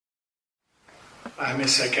I'm a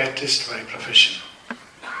psychiatrist by profession.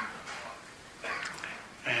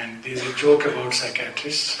 And there's a joke about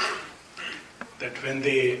psychiatrists that when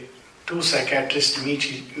two psychiatrists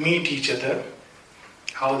meet each other,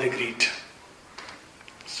 how they greet.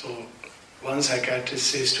 So one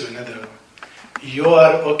psychiatrist says to another, "You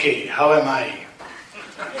are okay, how am I?"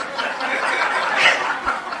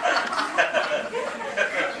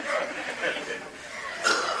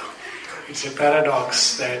 It's a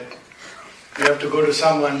paradox that you have to go to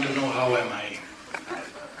someone to know how am I.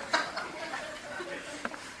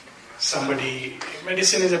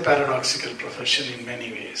 Medicine is a paradoxical profession in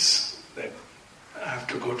many ways. That I have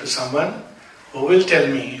to go to someone who will tell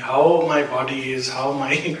me how my body is, how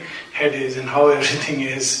my head is, and how everything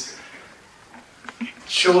is. It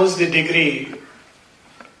shows the degree,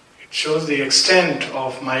 it shows the extent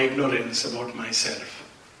of my ignorance about myself.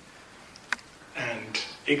 And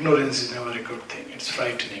ignorance is never a good thing, it's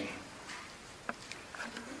frightening.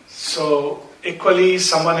 So, equally,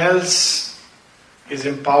 someone else is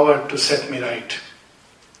empowered to set me right.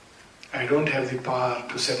 I don't have the power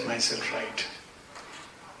to set myself right.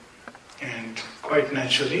 And quite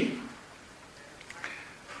naturally,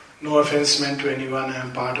 no offense meant to anyone, I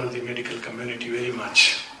am part of the medical community very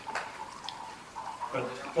much. But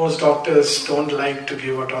most doctors don't like to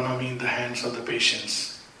give autonomy in the hands of the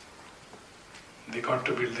patients. They got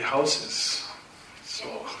to build the houses.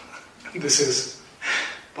 So, this is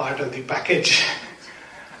part of the package.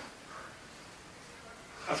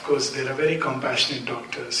 Of course, there are very compassionate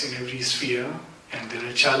doctors in every sphere, and there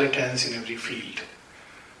are charlatans in every field.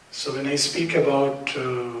 So when I speak about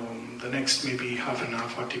the next maybe half an hour,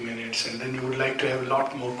 40 minutes, and then you would like to have a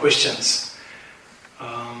lot more questions,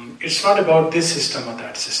 it's not about this system or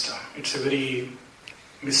that system. It's a very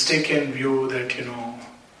mistaken view that,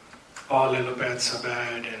 all allopaths are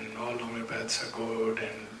bad and all homeopaths are good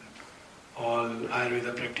and all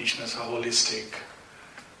Ayurveda practitioners are holistic.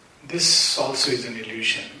 This also is an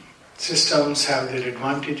illusion. Systems have their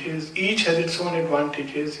advantages. Each has its own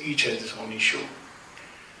advantages. Each has its own issue.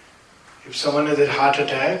 If someone has a heart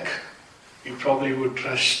attack, we probably would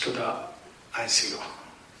rush to the ICU.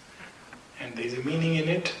 And there is a meaning in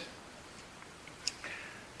it.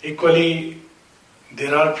 Equally,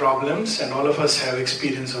 there are problems, and all of us have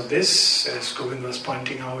experience of this, as Govind was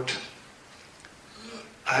pointing out.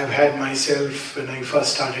 I have had myself, when I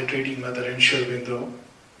first started reading Mother and Sri Aurobindo,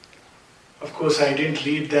 of course, I didn't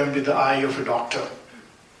read them with the eye of a doctor.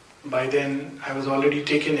 By then, I was already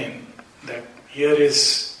taken in that here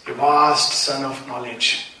is a vast sun of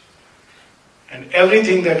knowledge. And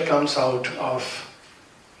everything that comes out of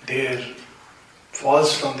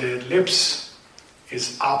falls from their lips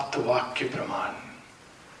is Aptavakya Praman.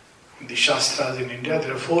 In the Shastras in India,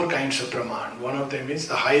 there are 4 kinds of Praman. One of them is,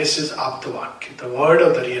 the highest is Aptavakya, the word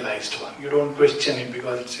of the realized one. You don't question it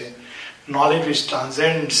because it's a knowledge which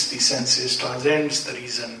transcends the senses, transcends the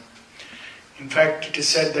reason. In fact, it is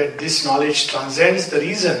said that this knowledge transcends the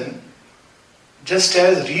reason just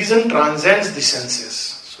as reason transcends the senses.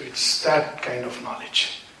 So it's that kind of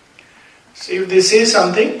knowledge. So if they say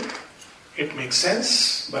something, it makes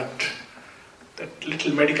sense, but that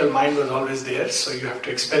little medical mind was always there, so you have to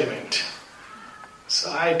experiment.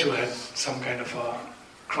 So I too had some kind of a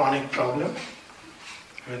chronic problem.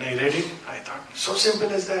 When I read it, I thought, so simple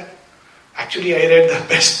as that. Actually, I read the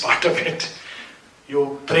best part of it.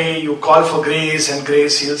 You pray, you call for grace, and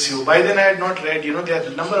grace heals you. By then I had not read, there are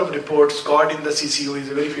a number of reports. God in the CCU is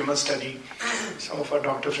a very famous study. Some of our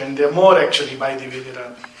doctor friends, there are more actually, by the way. There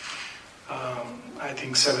are, I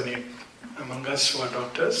think, 7, 8 among us who are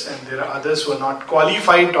doctors, and there are others who are not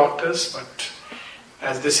qualified doctors, but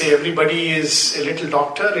as they say, everybody is a little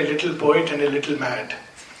doctor, a little poet, and a little mad.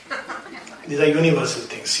 These are universal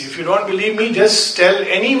things. If you don't believe me, just tell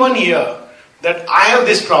anyone here that I have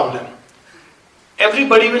this problem.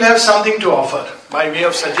 Everybody will have something to offer by way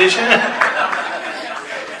of suggestion.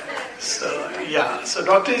 So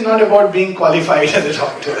doctor is not about being qualified as a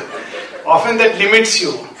doctor. Often that limits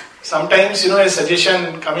you. Sometimes, a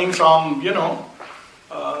suggestion coming from,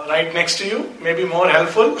 right next to you may be more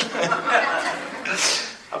helpful.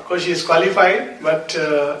 Of course, she is qualified, but,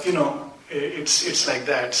 it's like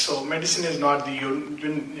that. So medicine is not the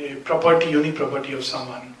uniproperty of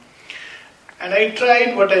someone. And I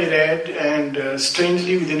tried what I read, and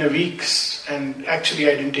strangely within a week, and actually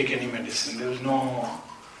I didn't take any medicine. There was no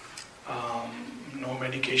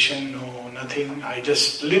medication, nothing. I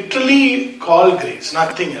just literally called grace,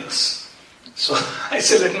 nothing else. So I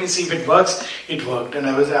said, let me see if it works. It worked, and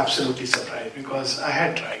I was absolutely surprised because I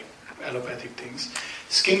had tried allopathic things.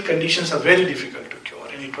 Skin conditions are very difficult to cure,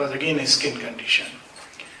 and it was again a skin condition.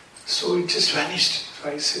 So it just vanished. So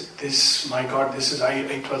I said, this, my God,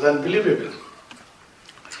 it was unbelievable.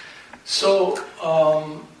 So,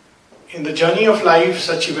 in the journey of life,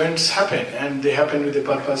 such events happen, and they happen with a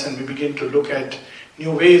purpose, and we begin to look at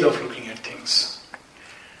new ways of looking at things.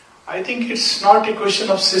 I think it's not a question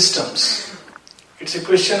of systems. It's a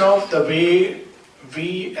question of the way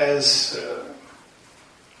we as,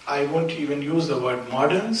 I won't even use the word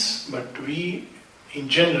moderns, but we in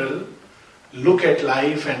general look at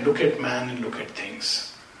life and look at man and look at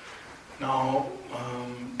things. Now,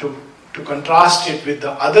 to contrast it with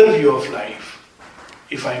the other view of life,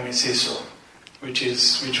 if I may say so, which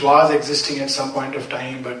was existing at some point of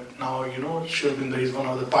time, but now, Sri Aurobindo is one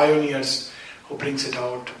of the pioneers who brings it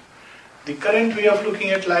out. The current way of looking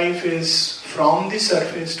at life is from the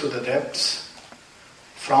surface to the depths,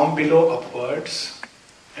 from below upwards,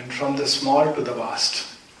 and from the small to the vast.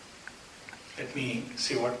 Let me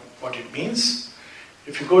see what it means.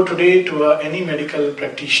 If you go today to any medical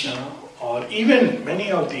practitioner, or even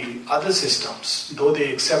many of the other systems, though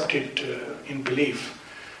they accept it in belief,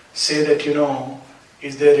 say that,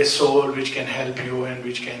 is there a soul which can help you and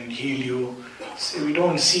which can heal you? Say, we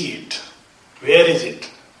don't see it. Where is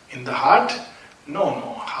it? In the heart? No.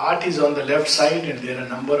 Heart is on the left side, and there are a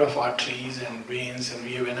number of arteries and veins, and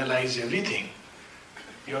we have analyzed everything.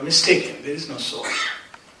 You are mistaken. There is no soul.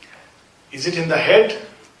 Is it in the head?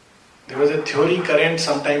 There was a theory current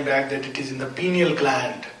some time back that it is in the pineal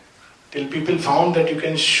gland. Till people found that you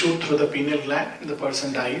can shoot through the pineal gland and the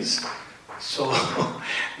person dies. So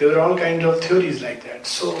there were all kinds of theories like that.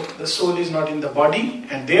 So the soul is not in the body,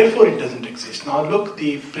 and therefore it doesn't exist. Now look,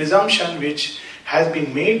 the presumption which has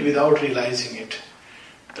been made without realizing it.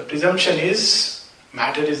 The presumption is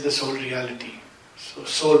matter is the sole reality. So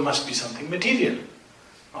soul must be something material.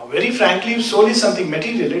 Now very frankly, if soul is something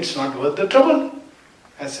material, it's not worth the trouble.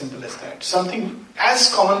 As simple as that. Something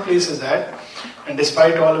as commonplace as that, and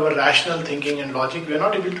despite all our rational thinking and logic, we are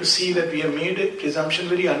not able to see that we have made a presumption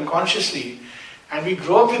very unconsciously, and we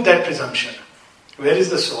grow up with that presumption. Where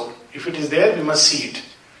is the soul? If it is there, we must see it.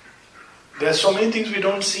 There are so many things we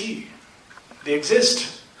don't see. They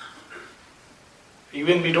exist.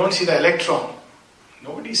 Even we don't see the electron.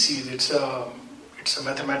 Nobody sees. It's a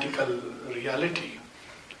mathematical reality.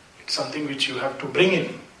 It's something which you have to bring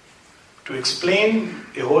in to explain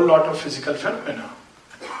a whole lot of physical phenomena.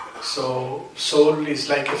 So, soul is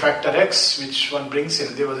like a factor X which one brings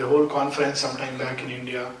in. There was a whole conference sometime back in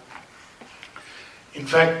India. In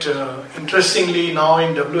fact, interestingly, now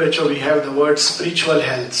in WHO we have the word spiritual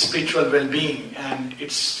health, spiritual well-being, and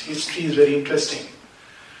its history is very interesting.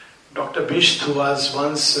 Dr. Bisht, who was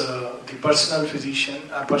once the personal physician,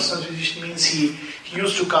 a personal physician means he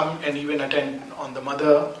used to come and even attend on the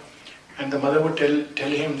mother, and the mother would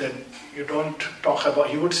tell him that you don't talk about,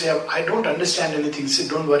 he would say, I don't understand anything, so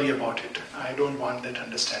don't worry about it. I don't want that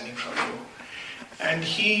understanding from you. And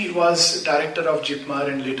he was director of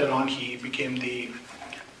JIPMER, and later on he became the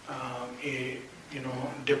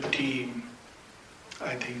deputy,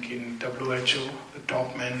 I think in WHO, the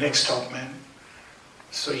top man, next top man.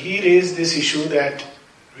 So he raised this issue that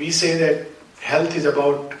we say that health is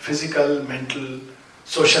about physical, mental,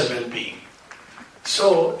 social well-being.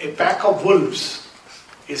 So a pack of wolves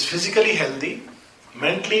is physically healthy,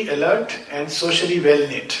 mentally alert, and socially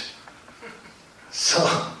well-knit.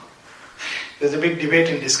 So there's a big debate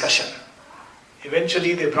and discussion.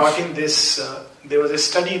 Eventually they brought in this, there was a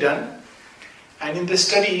study done, and in the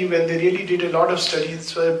study, when they really did a lot of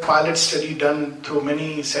studies, a pilot study done through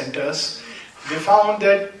many centers, they found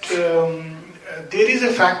that there is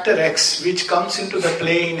a factor X which comes into the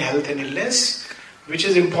play in health and illness, which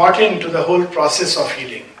is important to the whole process of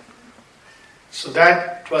healing. So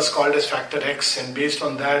that was called as factor X, and based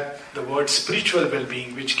on that, the word spiritual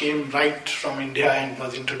well-being, which came right from India and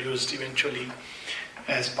was introduced eventually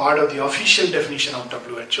as part of the official definition of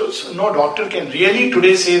WHO. So no doctor can really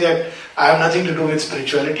today say that I have nothing to do with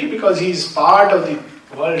spirituality, because he is part of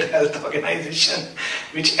the World Health Organization,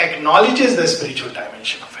 which acknowledges the spiritual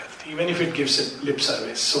dimension of health, even if it gives it lip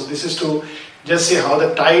service. So this is to just say how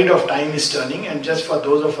the tide of time is turning, and just for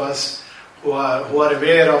those of us who are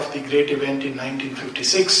aware of the great event in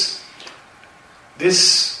 1956,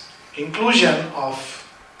 this inclusion of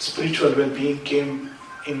spiritual well-being came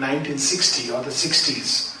in 1960 or the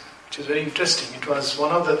 60s, which is very interesting. It was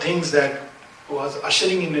one of the things that was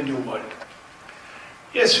ushering in a new world.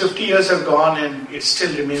 Yes, 50 years have gone and it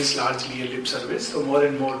still remains largely a lip service, so more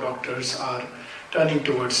and more doctors are turning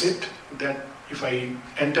towards it. That if I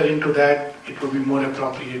enter into that, it would be more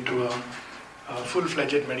appropriate to a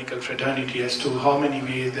full-fledged medical fraternity as to how many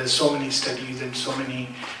ways, there's so many studies and so many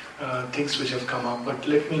things which have come up. But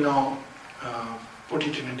let me now put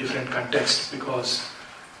it in a different context, because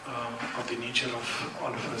of the nature of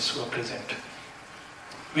all of us who are present,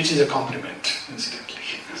 which is a compliment,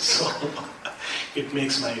 incidentally. So it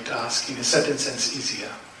makes my task in a certain sense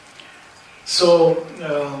easier. So,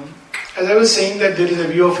 as I was saying, that there is a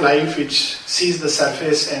view of life which sees the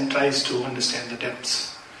surface and tries to understand the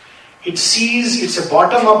depths. It sees, it's a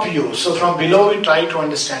bottom-up view, so from below we try to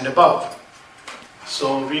understand above.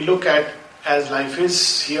 So we look at as life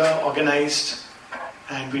is here organized,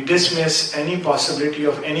 and we dismiss any possibility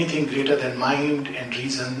of anything greater than mind and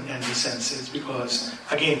reason and the senses, because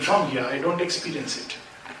again from here I don't experience it.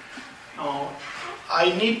 Now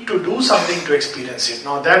I need to do something to experience it.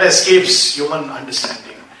 Now that escapes human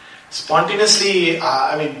understanding. Spontaneously,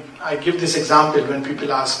 I give this example when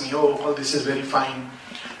people ask me, oh, all this is very fine.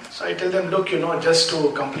 So I tell them, look, just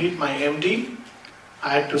to complete my MD,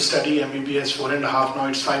 I had to study MBBS 4.5, now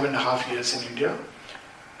it's 5.5 years in India.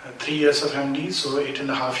 3 years of MD, so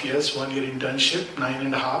 8.5 years, 1 year internship,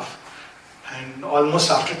 9.5. And almost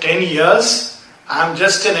after 10 years, I'm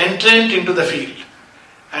just an entrant into the field.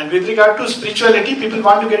 And with regard to spirituality, people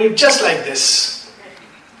want to get it just like this.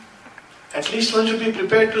 At least one should be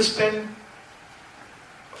prepared to spend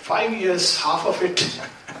 5 years, half of it.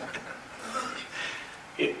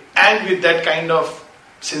 And with that kind of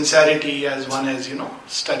sincerity as one has,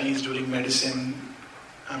 studies during medicine,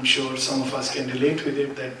 I'm sure some of us can relate with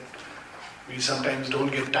it, that we sometimes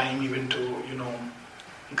don't get time even to,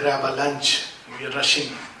 grab a lunch. We are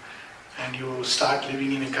rushing and you start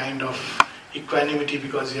living in a kind of equanimity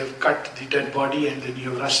because you have cut the dead body and then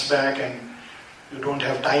you have rushed back and you don't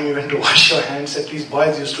have time even to wash your hands. At least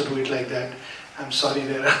boys used to do it like that. I'm sorry,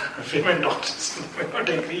 there are women doctors who may not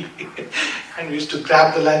agree. And we used to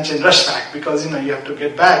grab the lunch and rush back because, you have to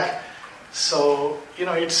get back. So,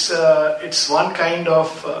 it's one kind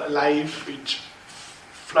of life which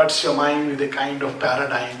floods your mind with a kind of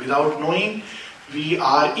paradigm. Without knowing, we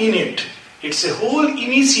are in it. It's a whole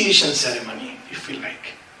initiation ceremony, if you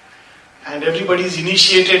like. And everybody is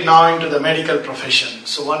initiated now into the medical profession.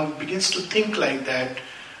 So one begins to think like that.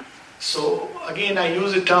 So again, I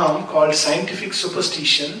use a term called scientific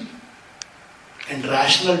superstition and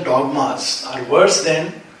rational dogmas are worse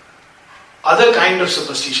than other kind of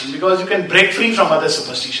superstition, because you can break free from other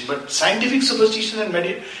superstition. But scientific superstition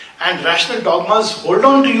and rational dogmas hold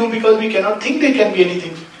on to you because we cannot think there can be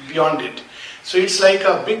anything beyond it. So it's like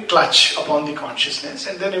a big clutch upon the consciousness,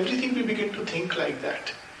 and then everything we begin to think like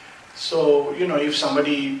that. So, if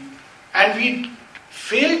somebody, and we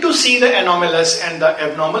fail to see the anomalous and the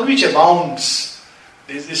abnormal which abounds.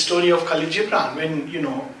 There's the story of Khalil Gibran,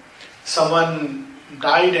 when, someone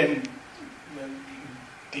died and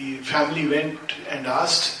the family went and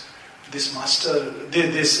asked this master,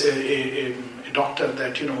 a doctor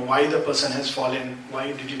that, why the person has fallen, why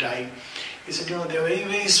did he die? He said, they're very,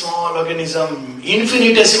 very small organism,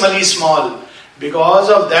 infinitesimally small. Because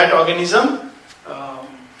of that organism,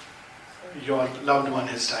 your loved one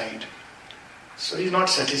has died. So he's not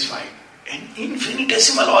satisfied. An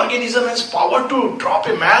infinitesimal organism has power to drop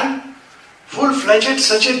a man, full-fledged,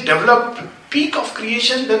 such a developed peak of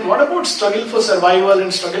creation. Then what about struggle for survival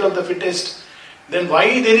and struggle of the fittest? Then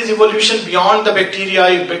why there is evolution beyond the bacteria?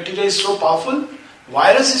 If bacteria is so powerful,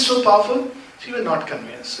 virus is so powerful, so he was not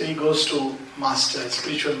convinced. So he goes to master,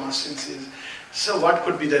 spiritual master, and says, so what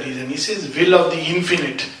could be the reason? He says, will of the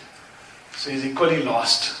infinite. So he's equally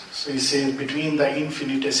lost. So he says, between the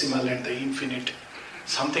infinitesimal and the infinite,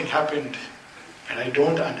 something happened and I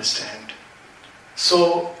don't understand.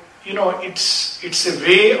 So, it's a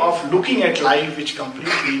way of looking at life which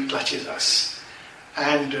completely clutches us.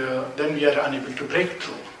 And then we are unable to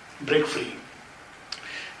break free.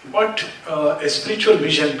 What a spiritual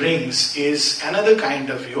vision brings is another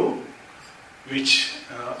kind of view, which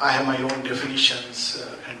I have my own definitions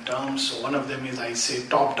and terms. So one of them is, I say,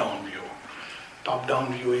 top-down view.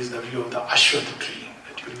 Top-down view is the view of the Ashwatha tree,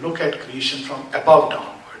 that you look at creation from above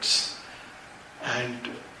downwards. And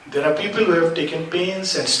there are people who have taken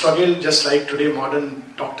pains and struggled, just like today modern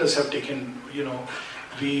doctors have taken,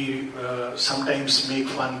 we sometimes make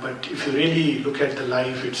fun, but if you really look at the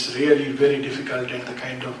life, it's really very difficult, and the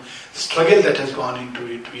kind of struggle that has gone into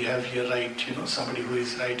it. We have here somebody who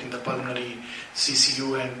is in the pulmonary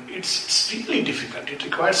CCU, and it's really difficult. It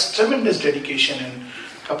requires tremendous dedication, and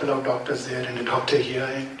couple of doctors there and a doctor here,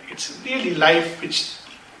 and it's really life which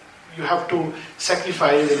you have to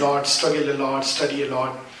sacrifice a lot, struggle a lot, study a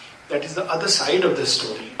lot. That is the other side of the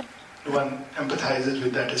story. One empathizes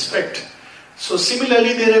with that aspect. So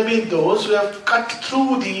similarly, there have been those who have cut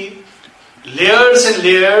through the layers and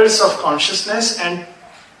layers of consciousness and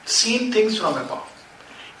seen things from above.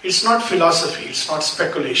 It's not philosophy, it's not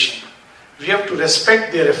speculation. We have to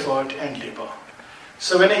respect their effort and labor.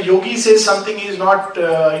 So when a yogi says something, he is not,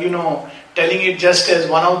 telling it just as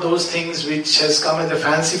one of those things which has come as a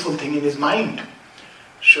fanciful thing in his mind.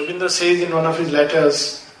 Sri Aurobindo says in one of his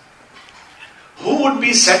letters, who would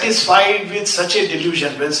be satisfied with such a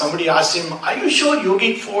delusion? When somebody asks him, are you sure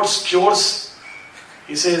yogic force cures?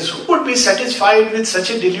 He says, who would be satisfied with such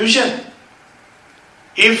a delusion?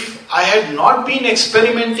 If I had not been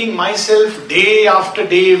experimenting myself day after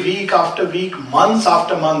day, week after week, months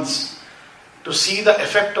after months, to see the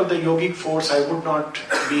effect of the yogic force, I would not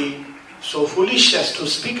be so foolish as to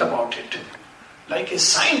speak about it. Like a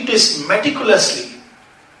scientist, meticulously.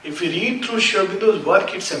 If we read through Sri Aurobindo's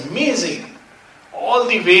work, it's amazing. All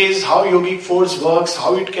the ways how yogic force works,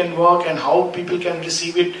 how it can work and how people can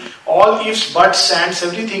receive it. All ifs, buts, ands,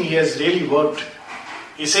 everything he has really worked.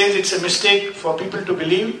 He says it's a mistake for people to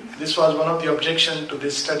believe. This was one of the objections to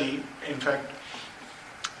this study. In fact,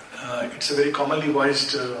 it's a very commonly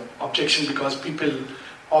voiced objection because people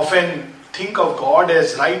often think of God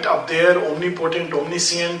as right up there, omnipotent,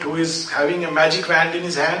 omniscient, who is having a magic wand in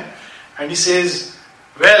his hand. And he says,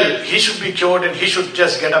 well, he should be cured and he should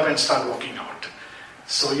just get up and start walking out.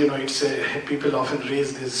 So, people often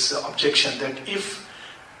raise this objection that if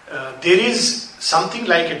there is something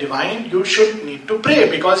like a divine, you should need to pray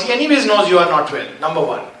because he anyways knows you are not well, number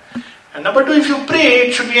one. And number two, if you pray,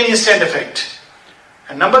 it should be an instant effect.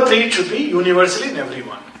 And number three, it should be universally in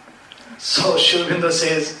everyone. So Sri Aurobindo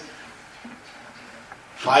says,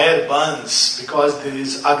 fire burns because there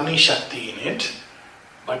is Agni Shakti in it,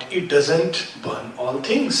 but it doesn't burn all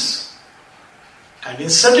things. And in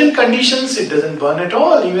certain conditions, it doesn't burn at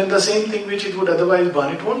all. Even the same thing which it would otherwise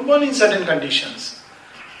burn, it won't burn in certain conditions.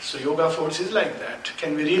 So yoga force is like that.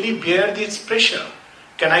 Can we really bear this pressure?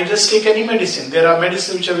 Can I just take any medicine? There are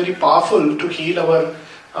medicines which are very powerful to heal our,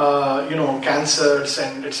 cancers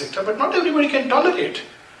and etc. But not everybody can tolerate.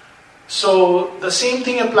 So the same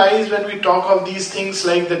thing applies when we talk of these things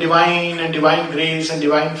like the divine and divine grace and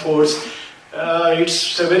divine force.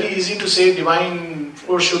 It's very easy to say divine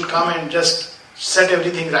force should come and just set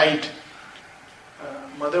everything right.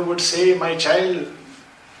 Mother would say, my child,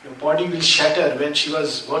 your body will shatter. When she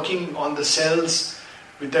was working on the cells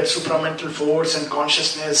with that supramental force and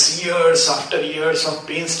consciousness, years after years of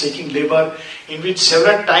painstaking labor, in which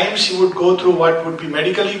several times she would go through what would be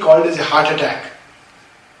medically called as a heart attack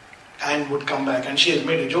and would come back. And she has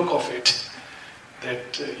made a joke of it,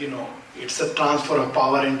 that, it's a transfer of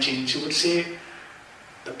power and change. She would say,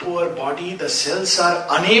 the poor body, the cells are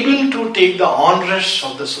unable to take the onrush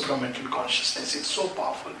of the supramental consciousness. It's so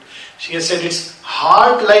powerful. She has said it's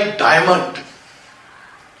hard like diamond.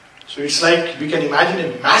 So it's like we can imagine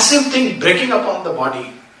a massive thing breaking upon the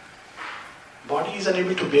body. Body is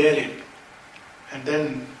unable to bear it. And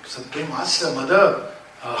then Supreme asks her, Mother,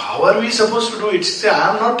 how are we supposed to do it? She says,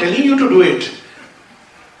 I am not telling you to do it.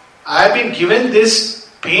 I have been given this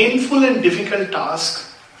painful and difficult task.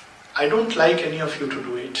 I don't like any of you to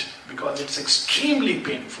do it because it's extremely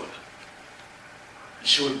painful.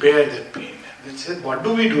 She would bear that pain. They said, what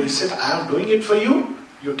do we do? He said, I am doing it for you,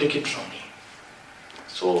 you take it from me.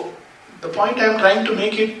 So the point I am trying to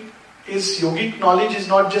make it is yogic knowledge is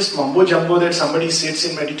not just mumbo jumbo that somebody sits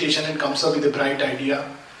in meditation and comes up with a bright idea.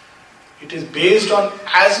 It is based on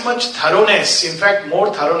as much thoroughness, in fact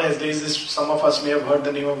more thoroughness. There is this, some of us may have heard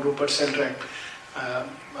the name of Rupert Sheldrake.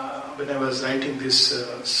 When I was writing this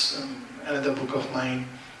another book of mine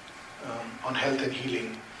on health and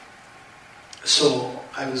healing. So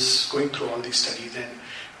I was going through all these studies, and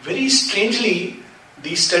very strangely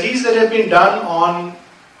these studies that have been done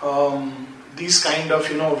on these kind of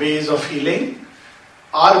ways of healing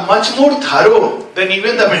are much more thorough than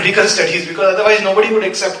even the medical studies, because otherwise nobody would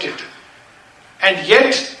accept it. And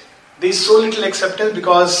yet there is so little acceptance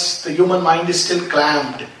because the human mind is still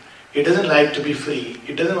clamped. It doesn't like to be free.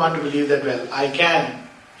 It doesn't want to believe that, well, I can,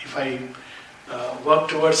 if I work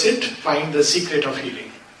towards it, find the secret of healing.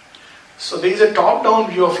 So there is a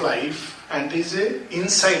top-down view of life and there is an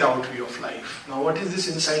inside-out view of life. Now what is this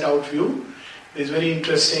inside-out view? There is a very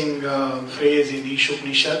interesting phrase in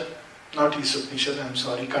Katha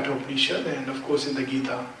Upanishad, and of course in the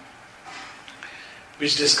Gita,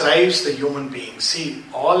 which describes the human being. See,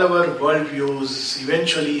 all our worldviews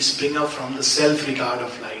eventually spring up from the self-regard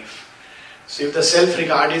of life. So if the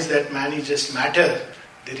self-regard is that man is just matter,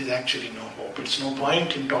 there is actually no hope. It's no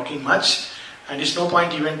point in talking much, and it's no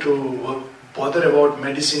point even to bother about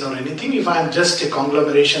medicine or anything. If I am just a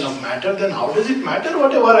conglomeration of matter, then how does it matter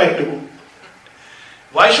whatever I do?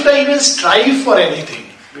 Why should I even strive for anything?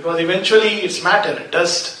 Because eventually it's matter,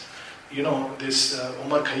 dust. This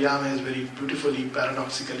Omar Khayyam has very beautifully,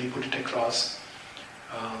 paradoxically put it across.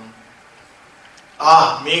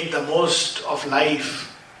 make the most of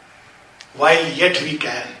life while yet we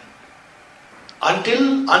can.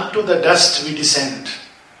 Until unto the dust we descend.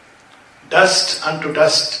 Dust unto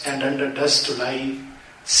dust and under dust to lie.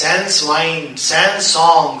 Sans wine, sans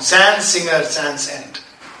song, sans singer, sans end.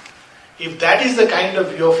 If that is the kind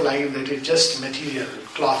of view of life that is just material,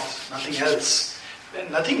 cloth, nothing else,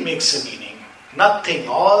 then nothing makes a meaning. Nothing.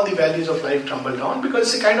 All the values of life crumble down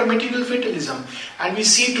because it's a kind of material fatalism. And we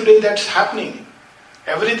see today that's happening.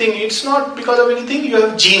 Everything, it's not because of anything. You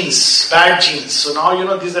have genes, bad genes. So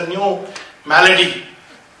now, this is a new malady.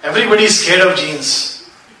 Everybody is scared of genes.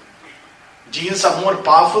 Genes are more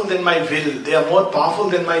powerful than my will. They are more powerful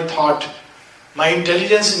than my thought. My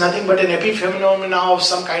intelligence is nothing but an epiphenomenon of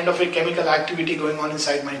some kind of a chemical activity going on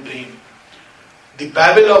inside my brain. The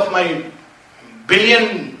babble of my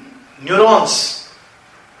billion neurons,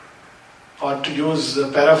 or to use the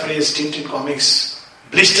paraphrase Tintin comics,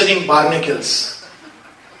 blistering barnacles,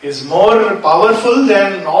 is more powerful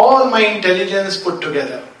than all my intelligence put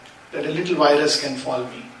together, that a little virus can fall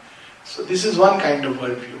me. So this is one kind of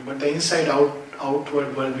worldview, but the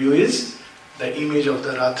outward worldview is the image of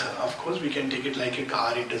the Ratha. Of course, we can take it like a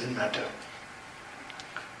car, it doesn't matter.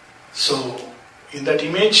 So, in that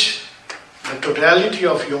image, the totality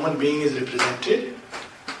of human being is represented,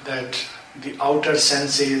 that the outer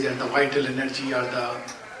senses and the vital energy are the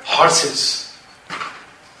horses,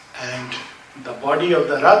 and the body of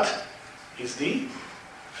the Rath is the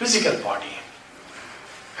physical body,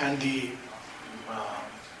 and the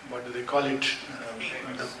what do they call it?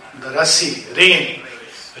 The Rasi, rein.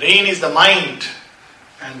 Rein is the mind,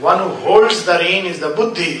 and one who holds the rein is the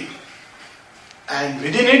Buddhi. And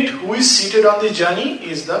within it, who is seated on the journey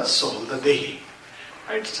is the soul, the Dehi.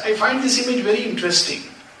 Right? I find this image very interesting.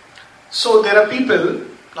 So there are people,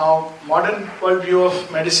 now modern worldview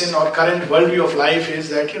of medicine or current worldview of life is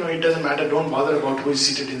that, it doesn't matter, don't bother about who is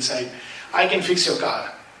seated inside. I can fix your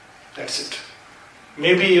car. That's it.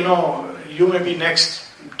 Maybe, you may be next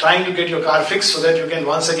trying to get your car fixed so that you can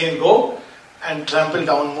once again go and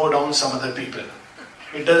mow down some other people.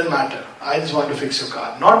 It doesn't matter. I just want to fix your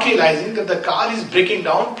car. Not realizing that the car is breaking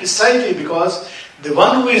down precisely because the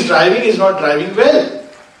one who is driving is not driving well.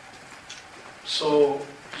 So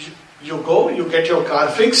you go, you get your car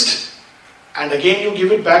fixed, and again you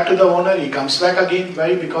give it back to the owner. He comes back again.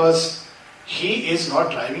 Why? Because he is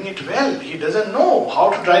not driving it well. He doesn't know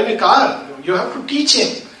how to drive a car. You have to teach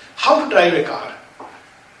him how to drive a car.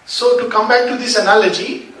 So to come back to this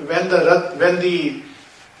analogy, when the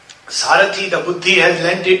Sarathi, the Buddhi, has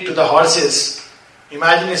lent it to the horses,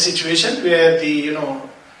 imagine a situation where the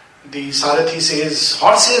Sarathi says,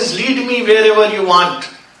 "Horses, lead me wherever you want."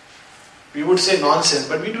 We would say nonsense,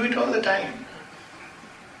 but we do it all the time.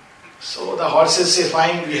 So the horses say,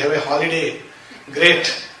 "Fine, we have a holiday.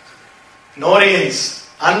 Great. No reins,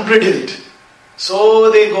 unbridled." So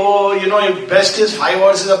they go, best is 5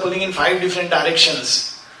 horses are pulling in 5 different directions.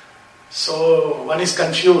 So one is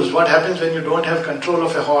confused. What happens when you don't have control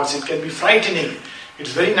of a horse? It can be frightening. It's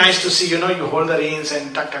very nice to see, you hold the reins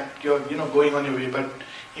and you're, going on your way. But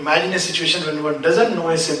imagine a situation when one doesn't know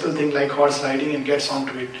a simple thing like horse riding and gets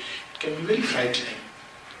onto it. It can be very frightening.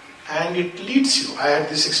 And it leads you. I had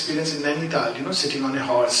this experience in Nainital, sitting on a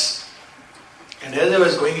horse. And as I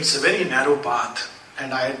was going, it's a very narrow path.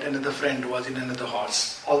 And I had another friend who was in another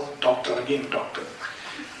horse. Doctor.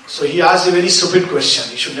 So he asked a very stupid question.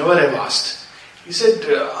 He should never have asked. He said,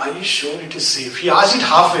 "Are you sure it is safe?" He asked it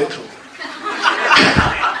halfway through.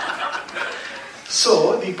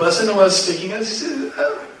 So the person who was taking us, he said,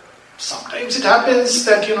 "Sometimes it happens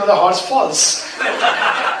that, the horse falls."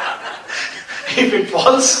 If it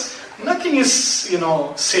falls, nothing is,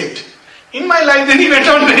 saved. In my life, then he went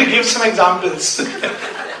on to give some examples.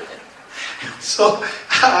 So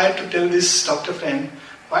I had to tell this doctor friend,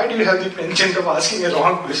 "Why do you have the penchant of asking a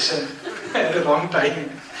wrong question at a wrong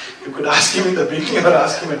time? You could ask him in the beginning or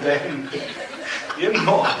ask him at the end. You have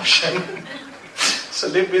no option." So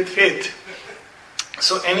live with faith.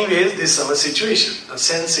 So anyways, this is our situation. The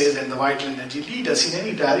senses and the vital energy lead us in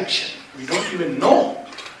any direction. We don't even know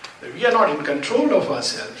that we are not in control of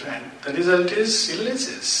ourselves, and the result is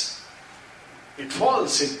illnesses. It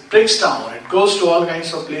falls, it breaks down, it goes to all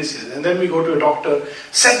kinds of places, and then we go to a doctor,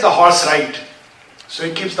 set the horse right. So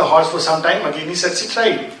he keeps the horse for some time, again he sets it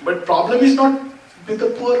right. But problem is not with the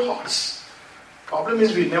poor horse. Problem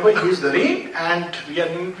is we never use the rein, and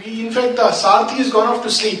in fact the Sarathi has gone off to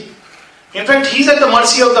sleep. In fact, he's at the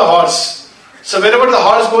mercy of the horse. So wherever the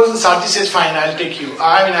horse goes, the Sarathi says, "Fine, I'll take you.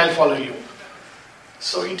 I'll follow you."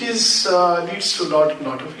 So it is leads to a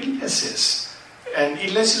lot of illnesses. And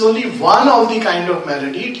illness is only one of the kind of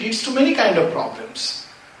malady. It leads to many kind of problems.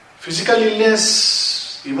 physical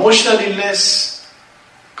illness, emotional illness,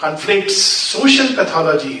 conflicts, social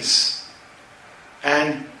pathologies,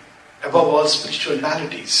 and above all spiritual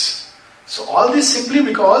maladies. So all this simply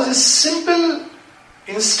because it's simple.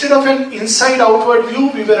 Instead of an inside-outward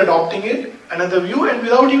view, we were adopting it, another view, and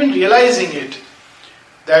without even realizing it,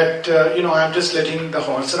 that, I'm just letting the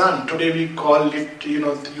horse run. Today we call it,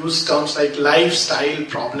 use terms like lifestyle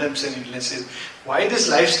problems and illnesses. Why this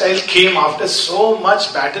lifestyle came after so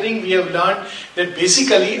much battering, we have learned that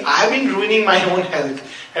basically I have been ruining my own health.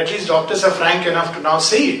 At least doctors are frank enough to now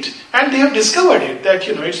say it. And they have discovered it, that,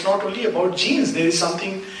 it's not only about genes. There is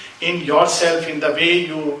something in yourself, in the way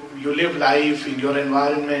you live life, in your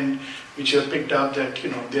environment, which you have picked up, that,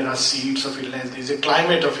 there are seeds of illness, there is a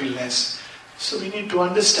climate of illness. So we need to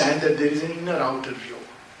understand that there is an inner outer view.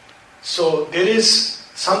 So there is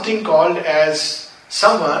something called as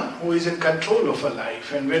someone who is in control of a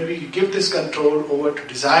life. And when we give this control over to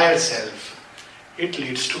desired self, it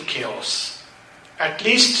leads to chaos. At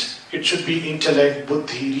least it should be intellect,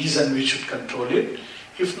 buddhi, reason which should control it.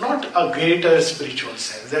 If not a greater spiritual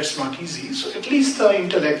sense, that's not easy. So at least the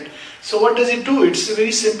intellect. So what does it do? It's a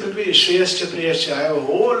very simple way. Shreyascha priyascha. I have a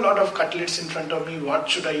whole lot of cutlets in front of me. What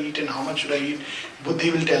should I eat and how much should I eat?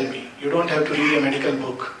 Buddhi will tell me. You don't have to read a medical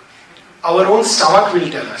book. Our own stomach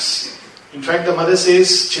will tell us. In fact, the mother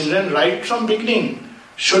says, children right from beginning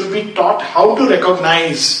should be taught how to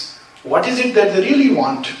recognize what is it that they really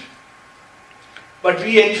want. But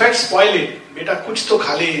we in fact spoil it. Beta kuch to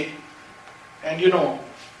kha le. And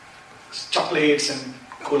chocolates and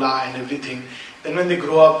cola and everything. Then when they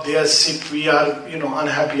grow up, they are sick, we are,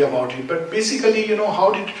 unhappy about it. But basically,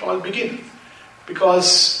 how did it all begin?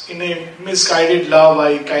 Because in a misguided love,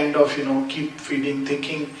 I kind of, keep feeding,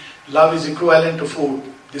 thinking love is equivalent to food.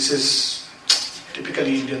 This is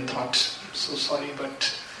typically Indian thought. So sorry,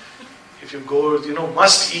 but if you go,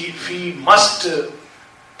 must eat, feed, must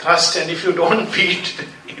thrust, and if you don't feed,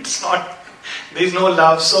 it's not, there is no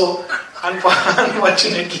love. So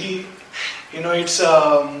unfortunately,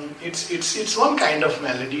 it's one kind of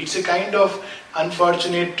malady. It's a kind of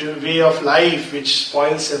unfortunate way of life which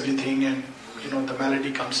spoils everything, and the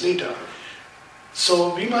malady comes later.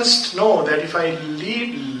 So we must know that if I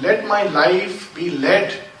let my life be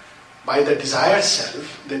led by the desired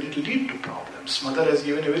self, then it will lead to problems. Mother has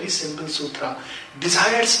given a very simple sutra.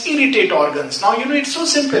 Desires irritate organs. Now it's so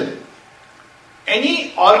simple.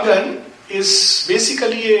 Any organ is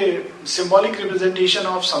basically a symbolic representation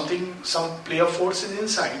of something, some play of forces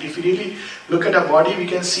inside. If we really look at our body, we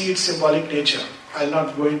can see its symbolic nature. I'll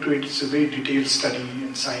not go into it, it's a very detailed study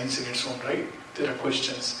in science in its own right. There are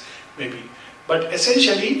questions, maybe. But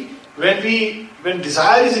essentially, when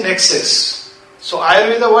desire is in excess, so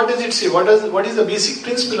Ayurveda, what does it say? What is the basic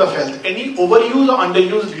principle of health? Any overuse or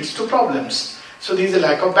underuse leads to problems. So there is a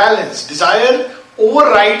lack of balance. Desire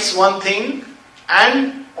overrides one thing,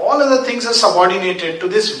 and all other things are subordinated to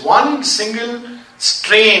this one single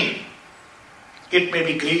strain. It may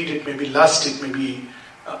be greed, it may be lust, it may be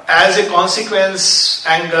as a consequence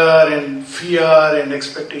anger and fear and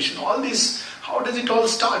expectation. All this, how does it all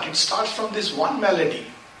start? It starts from this one malady.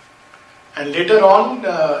 And later on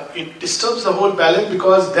it disturbs the whole balance,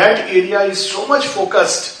 because that area is so much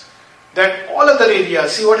focused that all other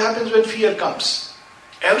areas, see what happens when fear comes.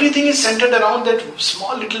 Everything is centered around that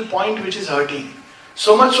small little point which is hurting.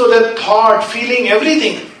 So much so that thought, feeling,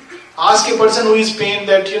 everything. Ask a person who is pain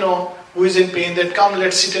that, who is in pain, that come,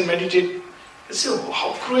 let's sit and meditate. They say, oh,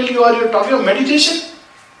 how cruel you are, you're talking of meditation?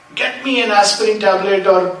 Get me an aspirin tablet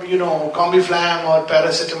or, Combiflam or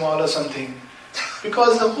paracetamol or something.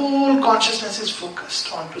 Because the whole consciousness is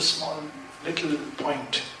focused onto small little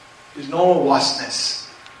point. There is no vastness.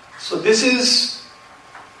 So this is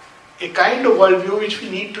a kind of worldview which we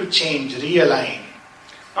need to change, realign.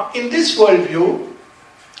 Now in this worldview,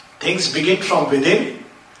 things begin from within,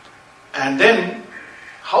 and then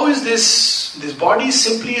how is this body is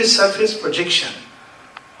simply a surface projection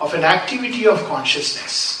of an activity of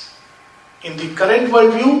consciousness. In the current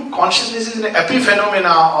worldview, consciousness is an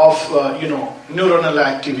epiphenomena of neuronal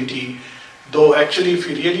activity. Though actually if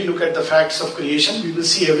we really look at the facts of creation, we will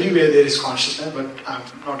see everywhere there is consciousness, but I'm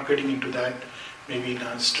not getting into that. Maybe in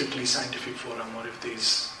a strictly scientific forum, or if there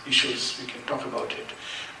is issues, we can talk about it.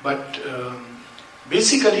 But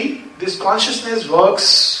basically, this consciousness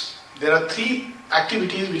works. There are three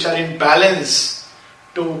activities which are in balance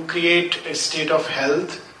to create a state of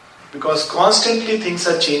health, because constantly things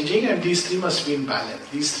are changing and these three must be in balance.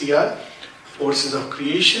 These three are forces of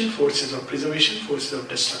creation, forces of preservation, forces of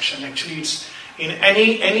destruction. Actually, it's in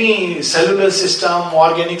any cellular system,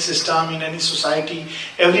 organic system, in any society,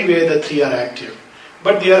 everywhere the three are active.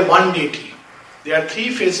 But they are one deity. There are three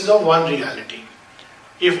faces of one reality.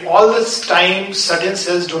 If all this time certain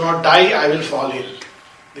cells do not die, I will fall ill.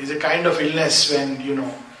 There is a kind of illness when,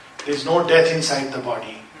 there is no death inside the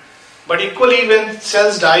body. But equally, when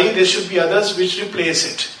cells die, there should be others which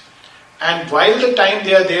replace it. And while the time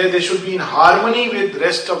they are there, they should be in harmony with the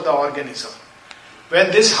rest of the organism.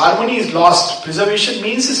 When this harmony is lost, preservation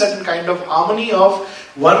means a certain kind of harmony of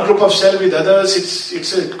one group of cell with others.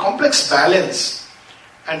 It's a complex balance.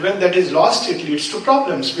 And when that is lost, it leads to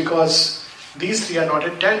problems because these three are not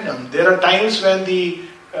in tandem. There are times when the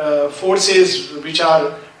forces which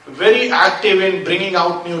are very active in bringing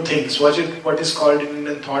out new things, what is called in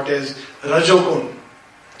Indian thought as Rajogun.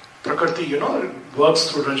 Prakriti,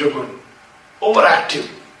 works through Rajogun. Overactive.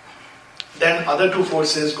 Then other two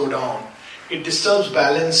forces go down. It disturbs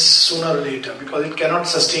balance sooner or later because it cannot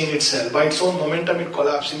sustain itself. By its own momentum, it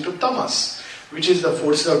collapses into tamas, which is the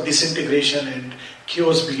forces of disintegration, and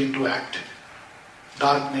chaos begin to act.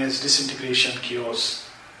 Darkness, disintegration, chaos.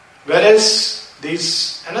 Whereas there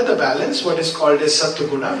is another balance, what is called as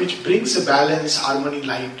Sattva-guna, which brings a balance, harmony,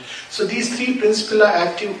 light. So these three principles are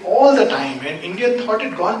active all the time, and Indian thought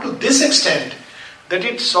had gone to this extent that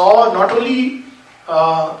it saw not only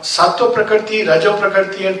Sattva Prakriti, Rajo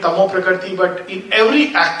Prakriti and Tamo Prakriti, but in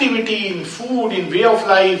every activity, in food, in way of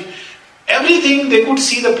life, everything they could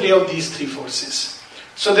see the play of these three forces.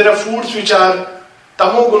 So there are foods which are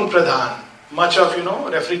Tamo Gun Pradhan. Much of,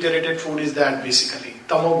 refrigerated food is that basically,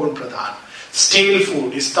 Tamo Gun Pradhan. Stale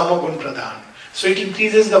food is Tamo Gun Pradhan. So it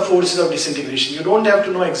increases the forces of disintegration. You don't have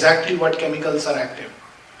to know exactly what chemicals are active.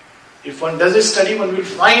 If one does a study, one will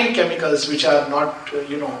find chemicals which are not,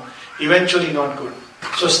 eventually not good.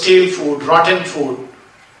 So stale food, rotten food,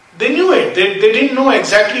 they knew it. They didn't know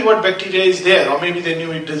exactly what bacteria is there, or maybe they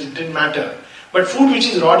knew it didn't matter. But food which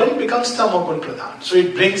is rotten becomes Tamogun Pradhan. So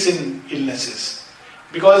it brings in illnesses.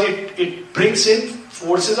 Because it brings in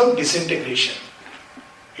forces of disintegration.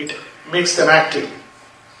 It makes them active.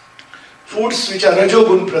 Foods which are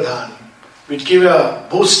Rajogun Pradhan, which give a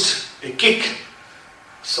boost, a kick.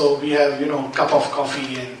 So we have, cup of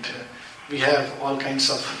coffee and we have all kinds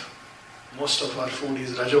of, most of our food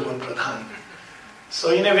is Rajogun Pradhan.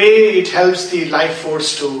 So in a way it helps the life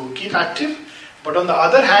force to keep active. But on the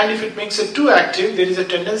other hand, if it makes it too active, there is a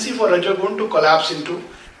tendency for Rajogun to collapse into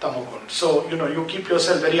Tamogun. So, you keep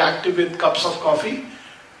yourself very active with cups of coffee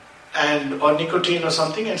or nicotine or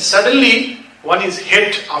something, and suddenly one is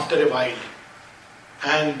hit after a while.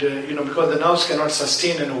 And, because the nerves cannot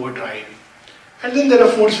sustain an overdrive. And then there are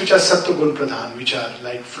foods which are Sattva-gun Pradhan, which are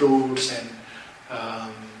like fruits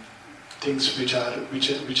and things which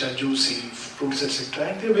are juicy, fruits, etc.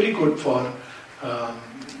 And they're very good for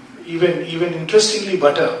even interestingly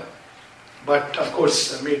butter. But of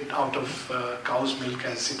course made out of cow's milk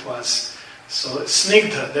as it was. So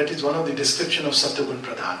snigdha, that is one of the description of Sattva-gun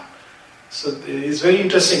Pradhan. So it's very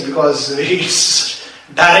interesting because it's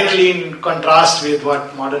directly in contrast with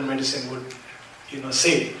what modern medicine would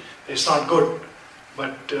say. It's not good.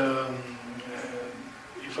 But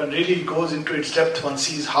if one really goes into its depth, one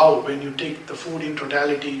sees how when you take the food in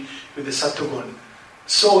totality with the Sattva-gun.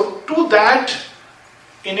 So to that,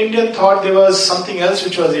 in Indian thought, there was something else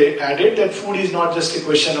which was added, that food is not just a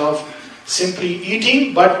question of simply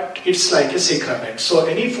eating, but it's like a sacrament. So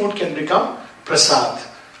any food can become prasad,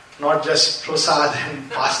 not just prasad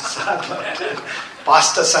and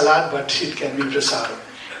pasta salad, but it can be prasad.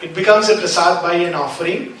 It becomes a prasad by an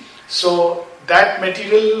offering. So that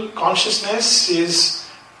material consciousness is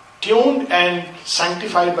tuned and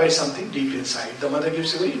sanctified by something deep inside. The mother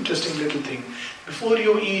gives a very interesting little thing. Before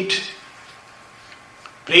you eat,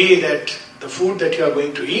 pray that the food that you are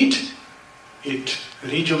going to eat, it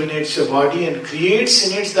rejuvenates your body and creates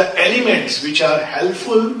in it the elements which are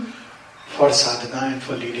helpful for sadhana and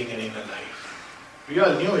for leading an inner life. We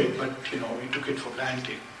all knew it, but we took it for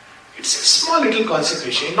granted. It's a small little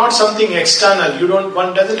consecration, not something external.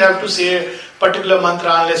 One doesn't have to say a particular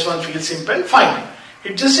mantra unless one feels impelled. Fine.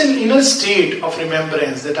 It's just an inner state of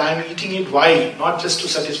remembrance that I am eating it why, not just to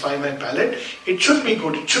satisfy my palate. It should be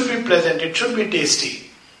good, it should be pleasant, it should be tasty.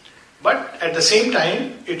 But at the same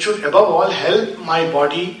time, it should above all help my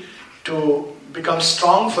body to become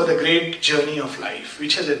strong for the great journey of life,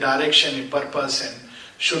 which has a direction, a purpose, and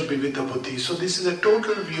should be with the buddhi. So this is a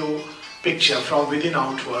total view picture from within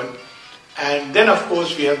outward. And then of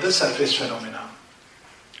course we have the surface phenomena.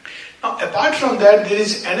 Now apart from that, there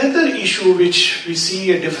is another issue which we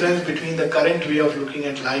see a difference between the current way of looking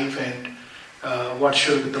at life and what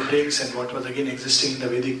Sri Aurobindo brings and what was again existing in the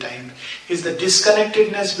Vedic time, is the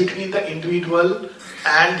disconnectedness between the individual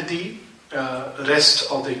and the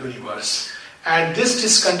rest of the universe. And this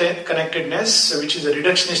disconnectedness, which is a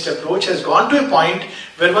reductionist approach, has gone to a point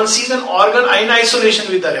where one sees an organ in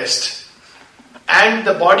isolation with the rest. And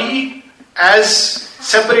the body as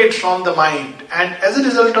separate from the mind. And as a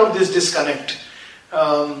result of this disconnect,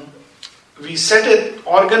 we set an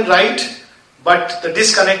organ right, but the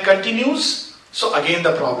disconnect continues. So again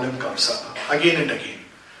the problem comes up, again and again.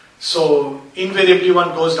 So invariably one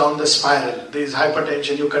goes down the spiral. There is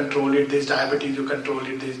hypertension, you control it. There is diabetes, you control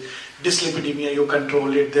it. There is dyslipidemia, you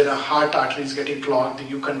control it. There are heart arteries getting clogged,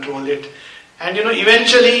 you control it. And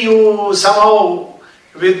eventually you somehow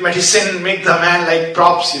with medicine make the man like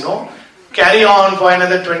props, carry on for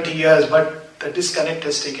another 20 years. But the disconnect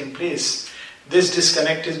has taken place. This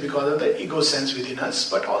disconnect is because of the ego sense within us,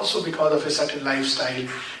 but also because of a certain lifestyle.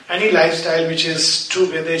 Any lifestyle which is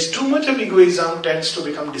where there is too much of egoism tends to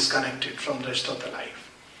become disconnected from the rest of the life.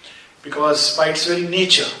 Because by its very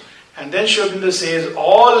nature. And then Sri Aurobindo says,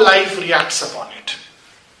 all life reacts upon it.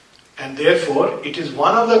 And therefore, it is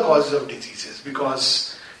one of the causes of diseases.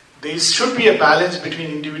 Because there should be a balance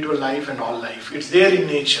between individual life and all life. It's there in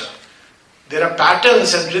nature. There are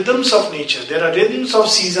patterns and rhythms of nature. There are rhythms of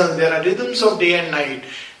seasons. There are rhythms of day and night.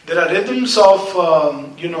 There are rhythms of,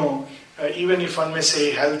 even if one may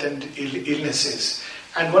say health and illnesses.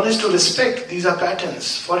 And one has to respect these are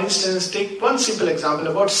patterns. For instance, take one simple example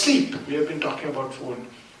about sleep. We have been talking about food.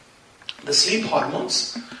 The sleep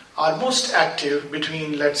hormones are most active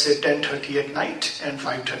between, let's say, 10:30 at night and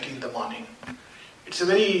 5:30 in the morning. It's a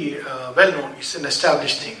very well-known, it's an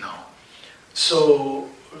established thing now. So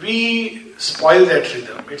we spoil that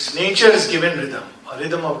rhythm. It's nature's given rhythm, a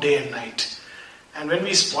rhythm of day and night. And when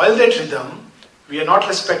we spoil that rhythm, we are not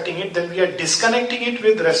respecting it, then we are disconnecting it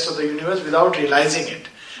with the rest of the universe without realizing it.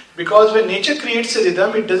 Because when nature creates a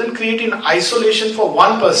rhythm, it doesn't create in isolation for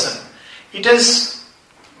one person. It has,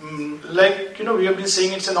 we have been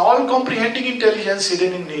saying, it's an all-comprehending intelligence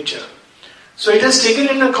hidden in nature. So it has taken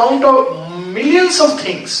into account of millions of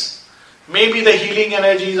things. Maybe the healing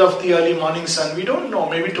energies of the early morning sun, we don't know.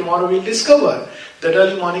 Maybe tomorrow we'll discover that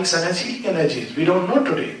early morning sun has healing energies. We don't know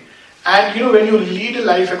today. And when you lead a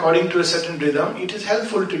life according to a certain rhythm, it is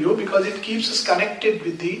helpful to you because it keeps us connected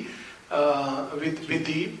with the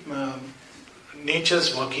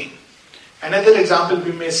nature's working. Another example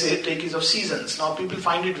we may take is of seasons. Now people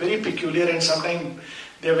find it very peculiar and sometimes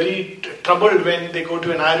they are very troubled when they go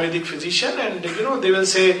to an Ayurvedic physician and they will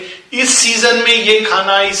say, इस season में ये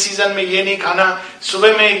खाना, इस season में ये नहीं खाना,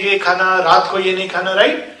 सुबह में ये खाना, रात को ये नहीं खाना,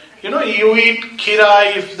 right? You eat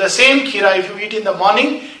kheera, if the same kheera, if you eat in the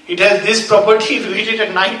morning, it has this property. If you eat it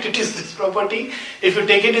at night, it is this property. If you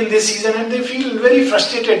take it in this season, and they feel very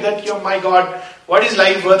frustrated that, my God, what is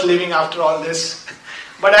life worth living after all this?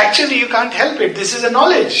 But actually, you can't help it. This is a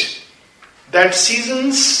knowledge that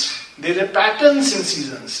seasons, there are patterns in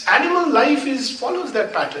seasons. Animal life follows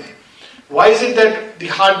that pattern. Why is it that the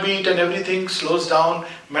heartbeat and everything slows down,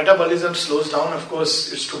 metabolism slows down? Of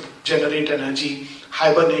course, it's to generate energy,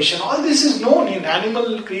 hibernation. All this is known in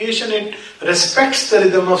animal creation. It respects the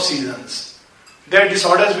rhythm of seasons. There are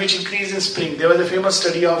disorders which increase in spring. There was a famous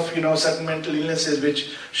study of certain mental illnesses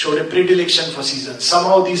which showed a predilection for seasons.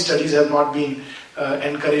 Somehow these studies have not been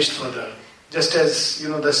encouraged further. Just as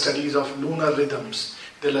the studies of lunar rhythms.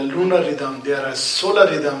 There are lunar rhythms, there are solar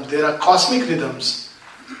rhythms, there are cosmic rhythms.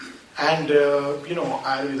 And,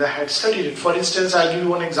 I had studied it. For instance, I'll give you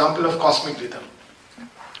one example of cosmic rhythm.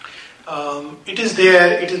 It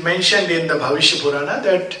is mentioned in the Bhavishya Purana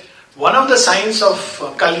that one of the signs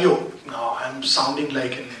of Kali Yuga, now I'm sounding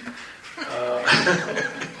like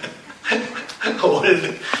an old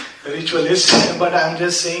ritualist, but I'm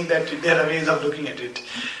just saying that there are ways of looking at it.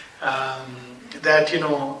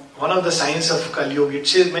 One of the signs of Kali Yuga, it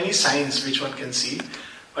says many signs which one can see.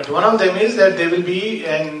 But one of them is that there will be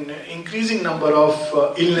an increasing number of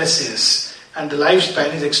illnesses and the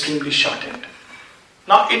lifespan is extremely shortened.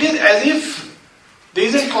 Now it is as if there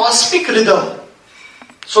is a cosmic rhythm.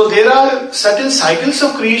 So there are certain cycles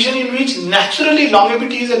of creation in which naturally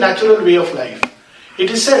longevity is a natural way of life. It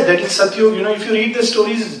is said that in Satyuga, if you read the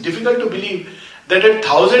stories, it's difficult to believe that at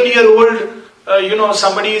 1,000-year-old,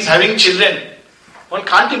 somebody is having children. One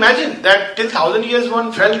can't imagine that till 1,000 years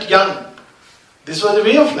one felt young. This was a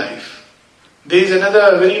way of life. There is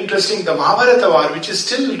another very interesting, the Mahabharata war, which is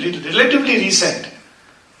still relatively recent.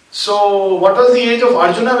 So, what was the age of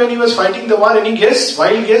Arjuna when he was fighting the war? Any guess?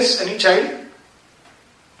 Wild guess? Any child?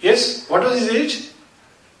 Yes? What was his age?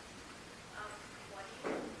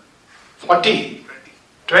 40.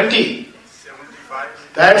 20. 75.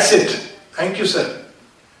 That's it. Thank you, sir.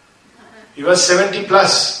 He was 70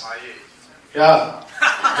 plus. Yeah.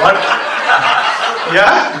 What?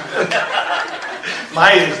 Yeah?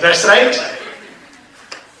 My age, that's right.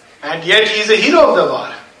 And yet he is a hero of the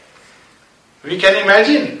war. We can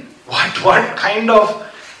imagine what kind of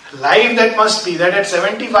life that must be, that at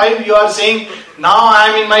 75 you are saying, now I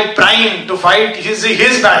am in my prime to fight his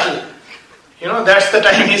battle. That's the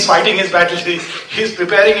time he is fighting his battle. He is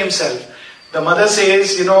preparing himself. The mother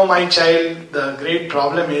says, my child, the great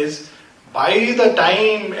problem is, by the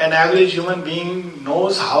time an average human being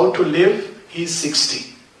knows how to live, he is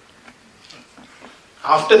 60.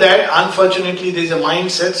 After that, unfortunately, there is a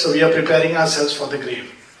mindset, so we are preparing ourselves for the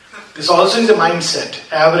grave. This also is a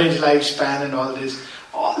mindset, average lifespan and all this.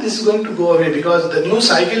 All this is going to go away because the new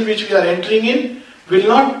cycle which we are entering in will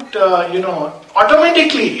not,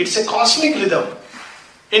 automatically, it's a cosmic rhythm.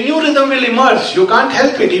 A new rhythm will emerge. You can't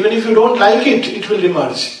help it. Even if you don't like it, it will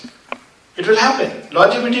emerge. It will happen.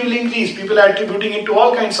 Longevity will increase. People are attributing it to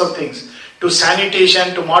all kinds of things. To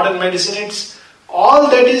sanitation, to modern medicine. All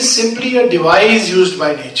that is simply a device used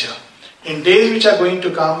by nature. In days which are going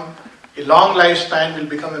to come, a long lifespan will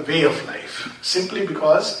become a way of life. Simply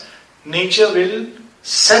because nature will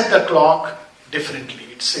set the clock differently.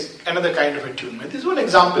 It's another kind of attunement. This is one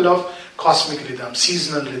example of cosmic rhythms,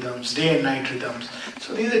 seasonal rhythms, day and night rhythms.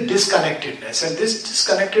 So these are disconnectedness, and this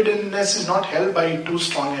disconnectedness is not held by too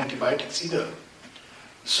strong antibiotics either.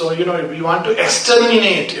 So, we want to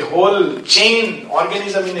exterminate a whole chain,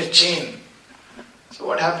 organism in a chain. So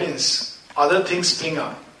what happens? Other things spring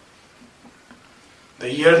up.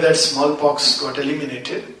 The year that smallpox got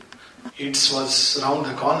eliminated, it was round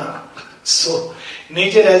the corner. So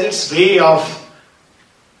nature has its way of,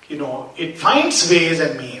 it finds ways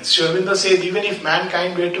and means. Sri Aurobindo says even if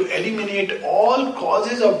mankind were to eliminate all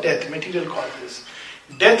causes of death, material causes,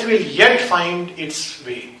 death will yet find its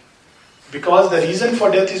way. Because the reason for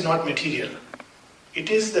death is not material. It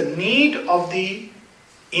is the need of the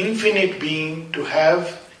infinite being to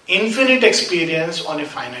have infinite experience on a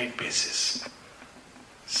finite basis.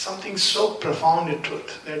 Something so profound in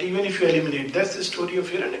truth that even if you eliminate, that's the story of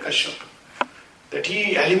Hiranyakashipu. That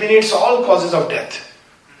he eliminates all causes of death.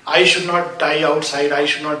 I should not die outside, I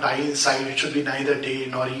should not die inside, it should be neither day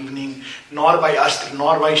nor evening, nor by astra,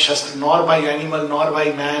 nor by shastra, nor by animal, nor by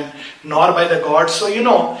man, nor by the gods. So,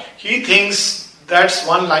 he thinks that's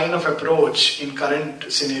one line of approach in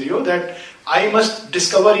current scenario, that I must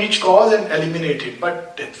discover each cause and eliminate it.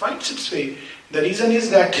 But death finds its way. The reason is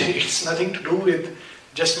that it's nothing to do with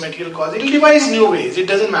just material cause. It will devise new ways, it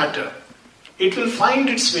doesn't matter. It will find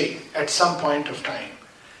its way at some point of time.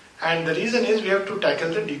 And the reason is we have to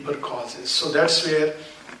tackle the deeper causes. So that's where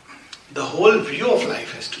the whole view of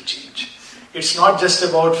life has to change. It's not just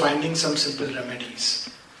about finding some simple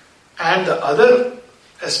remedies. And the other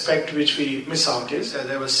aspect which we miss out is, as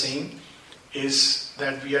I was saying, is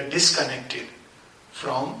that we are disconnected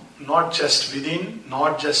from not just within,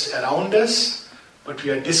 not just around us, but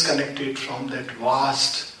we are disconnected from that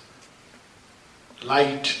vast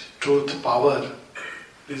light, truth, power.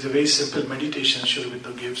 There is a very simple meditation Sri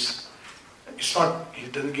Aurobindo gives. He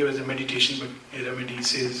doesn't give as a meditation, but a remedy. He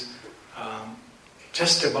says,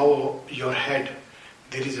 just above your head,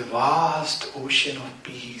 there is a vast ocean of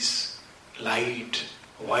peace, light,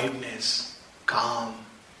 wideness, calm,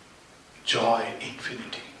 joy,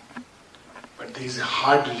 infinity. But there is a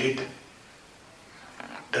hard lid,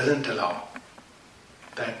 doesn't allow.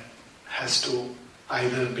 That has to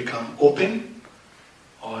either become open,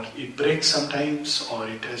 or it breaks sometimes, or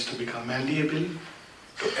it has to become malleable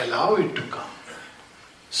to allow it to come.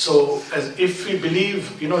 So, as if we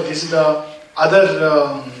believe, this is the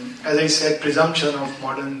other, as I said, presumption of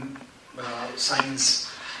modern science.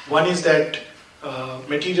 One is that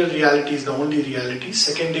material reality is the only reality.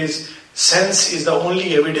 Second is sense is the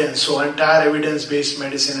only evidence, so entire evidence-based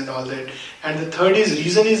medicine and all that. And the third is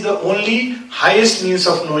reason is the only highest means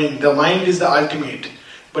of knowing. The mind is the ultimate.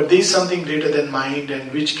 But there is something greater than mind and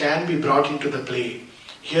which can be brought into the play.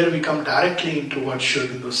 Here we come directly into what Sri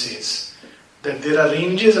Aurobindo says. That there are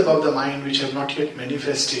ranges above the mind which have not yet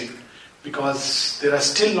manifested because there are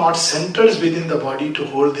still not centers within the body to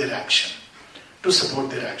hold their action, to support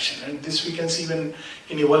their action. And this we can see even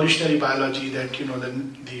in evolutionary biology that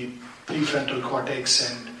the prefrontal cortex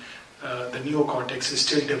and the neocortex is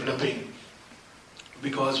still developing.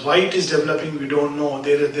 Because why it is developing we don't know.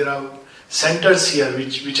 There are centers here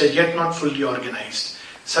which are yet not fully organized.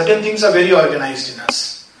 Certain things are very organized in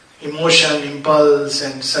us. Emotion, impulse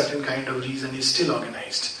and certain kind of reason is still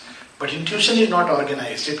organized. But intuition is not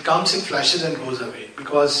organized. It comes in flashes and goes away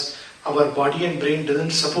because our body and brain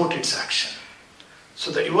doesn't support its action. So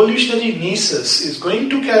the evolutionary nisus is going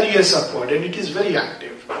to carry us upward and it is very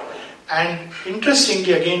active. And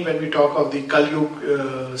interestingly again when we talk of the Kali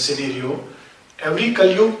Yuga scenario, Every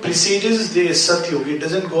Kali-yuga presages the Satyuga. It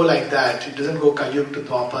doesn't go like that. It doesn't go Kali-yuga to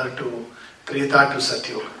Dwapar to Treta to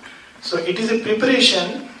Satyuga. So it is a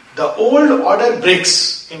preparation. The old order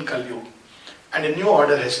breaks in Kali-yuga and a new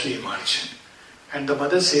order has to emerge. And the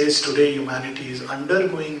mother says today humanity is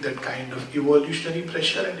undergoing that kind of evolutionary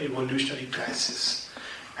pressure and evolutionary crisis.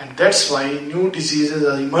 And that's why new diseases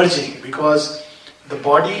are emerging, because the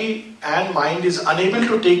body and mind is unable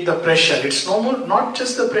to take the pressure. It's no more, not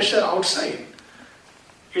just the pressure outside.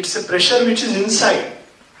 It's a pressure which is inside,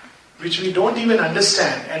 which we don't even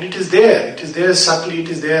understand. And it is there. It is there subtly, it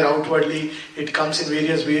is there outwardly. It comes in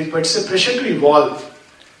various ways. But it's a pressure to evolve,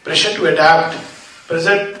 pressure to adapt,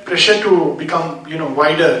 pressure to become,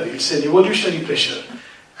 wider. It's an evolutionary pressure.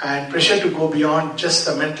 And pressure to go beyond just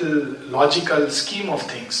the mental, logical scheme of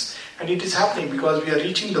things. And it is happening because we are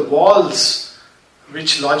reaching the walls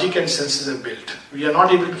which logic and senses have built. We are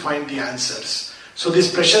not able to find the answers. So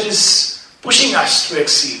this pressure is pushing us to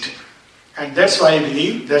exceed. And that's why I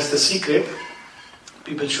believe, that's the secret.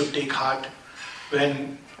 People should take heart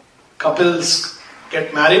when couples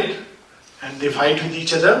get married and they fight with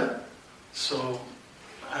each other. So,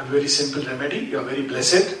 a very simple remedy. You are very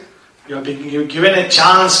blessed. You're given a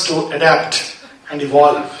chance to adapt and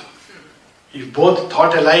evolve. If both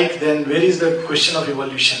thought alike, then where is the question of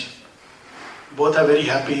evolution? Both are very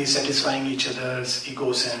happy, satisfying each other's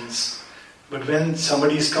ego sense. But when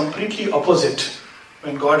somebody is completely opposite,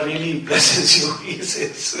 when God really blesses you, He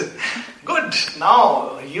says, good,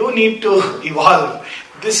 now you need to evolve.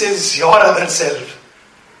 This is your other self.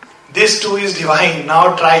 This too is divine,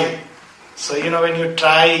 now try. So, when you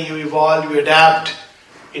try, you evolve, you adapt,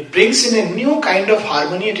 it brings in a new kind of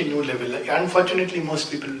harmony at a new level. Unfortunately,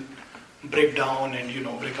 most people break down and,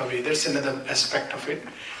 break away. That's another aspect of it.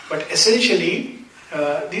 But essentially,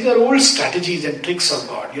 these are old strategies and tricks of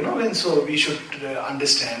God, and so we should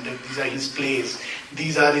understand that these are His plays,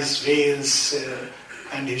 these are His ways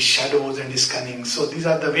and His shadows and His cunning. So these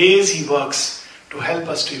are the ways He works to help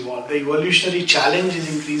us to evolve. The evolutionary challenge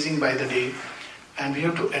is increasing by the day, and we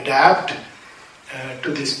have to adapt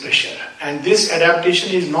to this pressure. And this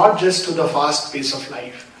adaptation is not just to the fast pace of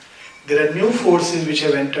life. There are new forces which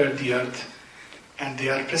have entered the earth, and they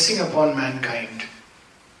are pressing upon mankind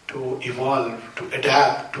to evolve, to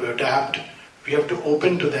adapt. We have to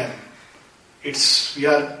open to them. We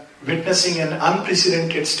are witnessing an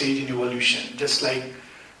unprecedented stage in evolution, just like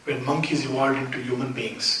when monkeys evolved into human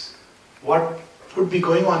beings. What would be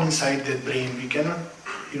going on inside their brain, we cannot,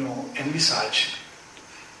 envisage.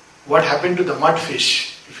 What happened to the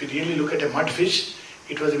mudfish? If you really look at a mudfish,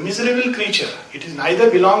 it was a miserable creature. It is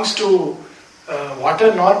neither belongs to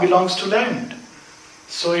water nor belongs to land.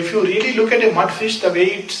 So if you really look at a mudfish, the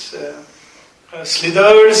way it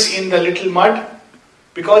slithers in the little mud,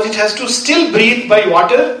 because it has to still breathe by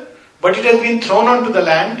water, but it has been thrown onto the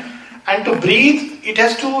land, and to breathe, it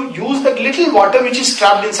has to use the little water which is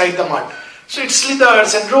trapped inside the mud. So it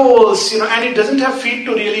slithers and rolls, and it doesn't have feet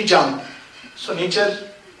to really jump. So nature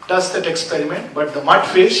does that experiment, but the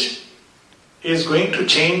mudfish is going to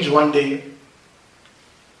change one day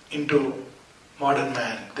into modern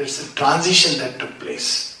man. There's a transition that took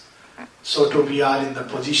place. So too we are in the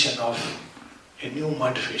position of a new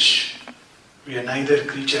mudfish. We are neither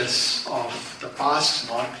creatures of the past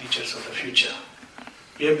nor creatures of the future.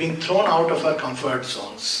 We have been thrown out of our comfort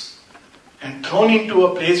zones and thrown into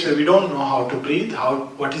a place where we don't know how to breathe,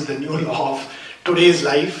 what is the new law of today's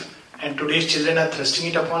life, and today's children are thrusting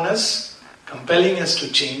it upon us, compelling us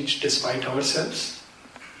to change despite ourselves.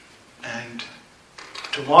 And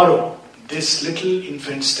tomorrow, this little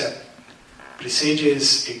infant step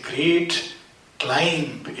presages a great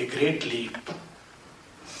climb, a great leap,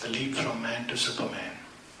 the leap from man to Superman.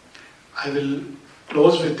 I will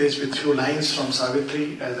close with this with few lines from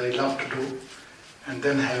Savitri, as I love to do, and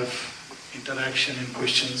then have interaction and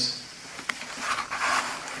questions.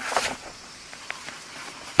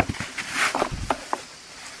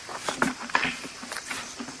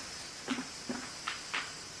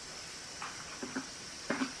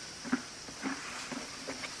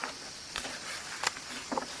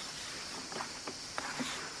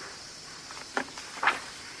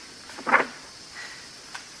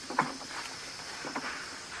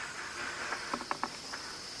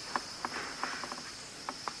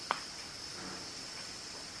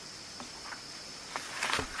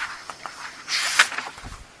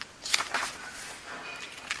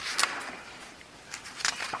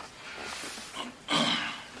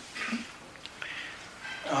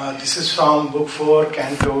 This is from Book 4,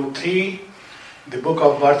 Canto 3, the Book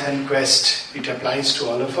of Birth and Quest. It applies to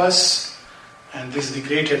all of us, and this is the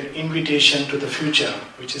great invitation to the future,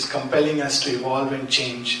 which is compelling us to evolve and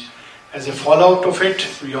change As a fallout of it,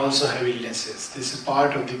 we also have illnesses. This is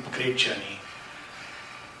part of the great journey.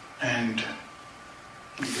 And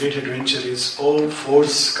the great adventure is, oh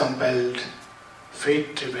force-compelled,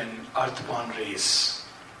 fate-driven, earthborn race.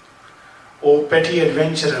 Oh petty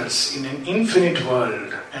adventurers in an infinite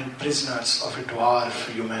world and prisoners of a dwarf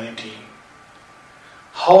humanity.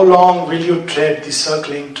 How long will you tread the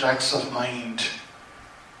circling tracks of mind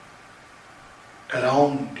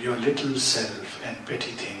around your little self and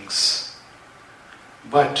petty things,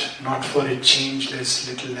 but not for a changeless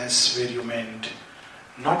littleness where you mend,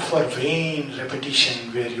 not for vain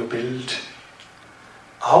repetition where you build.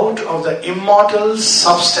 Out of the immortal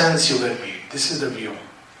substance you were made. This is the view.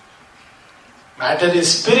 Matter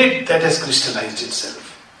is spirit that has crystallized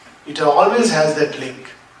itself. It always has that link.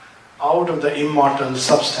 Out of the immortal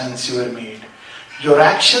substance you were made. Your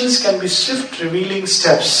actions can be swift revealing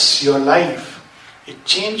steps. Your life, a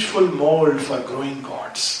changeful mold for growing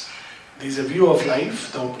gods. There is a view of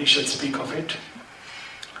life, the Upanishads speak of it,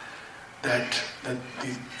 that the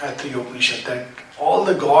Atri Upanishad, that all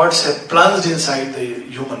the gods have plunged inside the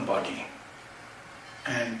human body.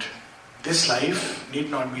 And this life need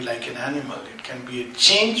not be like an animal. It can be a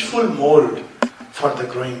changeful mold for the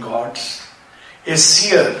growing gods. A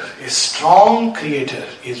seer, a strong creator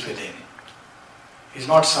is within. He's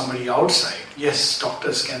not somebody outside. Yes,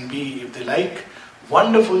 doctors can be, if they like,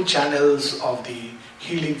 wonderful channels of the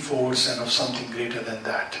healing force and of something greater than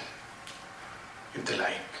that, if they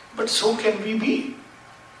like. But so can we be.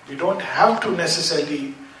 We don't have to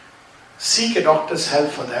necessarily seek a doctor's help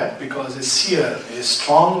for that, because a seer, a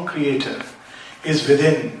strong creator is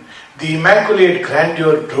within. The immaculate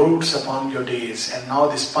grandeur broods upon your days. And now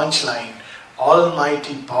this punchline,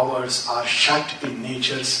 almighty powers are shut in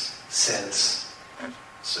nature's cells.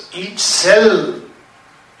 So each cell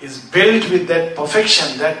is built with that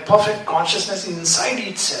perfection, that perfect consciousness inside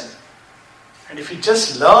each cell. And if you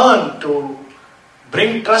just learn to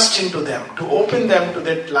bring trust into them, to open them to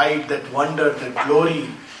that light, that wonder, that glory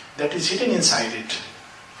that is hidden inside it,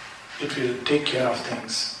 it will take care of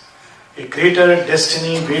things. A greater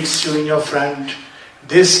destiny waits you in your front.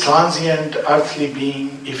 This transient earthly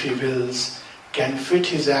being, if he wills, can fit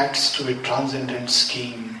his acts to a transcendent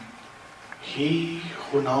scheme. He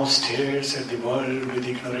who now stares at the world with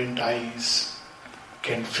ignorant eyes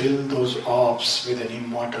can fill those orbs with an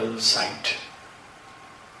immortal sight.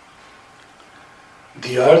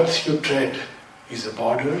 The earth you tread is a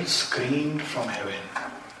border screened from heaven.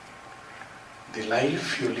 The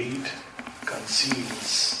life you lead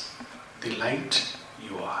conceals the light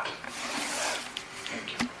you are.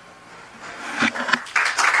 Thank you.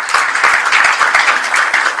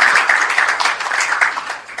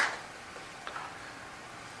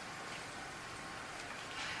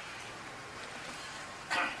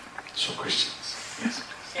 So questions? Yes.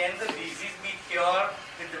 Can the disease be cured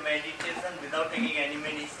with the meditation without taking any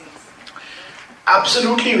medicines?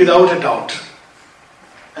 Absolutely, without a doubt.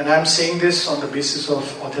 And I am saying this on the basis of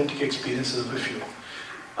authentic experiences of a few,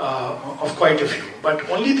 of quite a few. But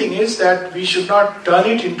only thing is that we should not turn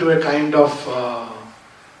it into a kind of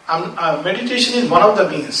meditation is one of the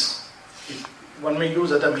means. One may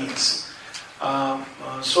use other means.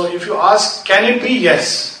 So if you ask, can it be?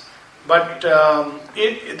 Yes. But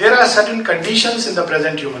there are certain conditions in the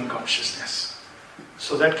present human consciousness.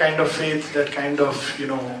 So that kind of faith, that kind of,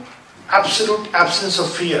 absolute absence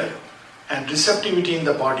of fear and receptivity in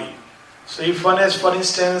the body. So if one has, for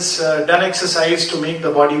instance, done exercise to make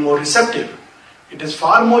the body more receptive, it is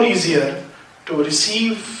far more easier to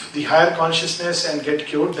receive the higher consciousness and get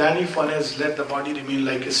cured than if one has let the body remain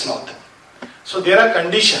like a sloth. So there are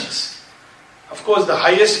conditions. Of course, the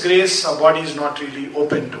highest grace our body is not really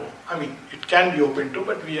open to. It can be open to,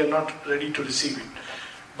 but we are not ready to receive it.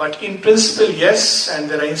 But in principle, yes, and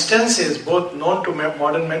there are instances both known to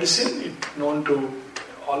modern medicine, known to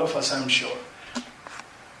all of us, I'm sure. A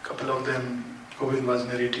couple of them, Govind was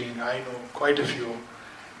narrating, I know quite a few,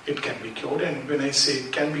 it can be cured. And when I say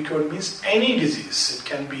it can be cured, means any disease. It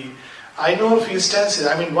can be, I know of instances,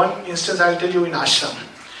 one instance I'll tell you in ashram.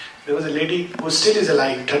 There was a lady who still is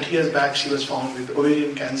alive. 30 years back she was found with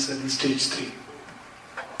ovarian cancer in stage 3.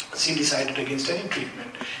 She decided against any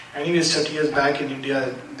treatment. Anyways, 30 years back in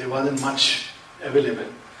India, there wasn't much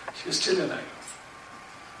available. She was still alive.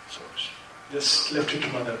 So she just left it to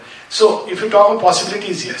mother. So if you talk of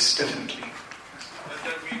possibilities, yes, definitely. Does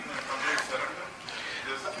that mean complete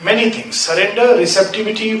surrender? Many things. Surrender,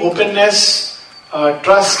 receptivity, openness,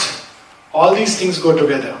 trust, all these things go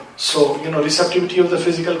together. So, receptivity of the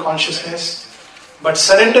physical consciousness. But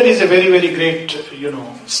surrender is a very, very great,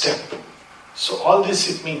 step. So all this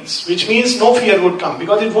it means, which means no fear would come,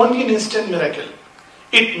 because it won't be an instant miracle.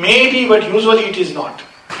 It may be, but usually it is not.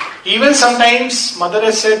 Even sometimes, Mother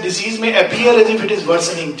has said, disease may appear as if it is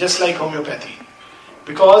worsening, just like homeopathy.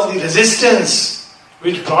 Because the resistance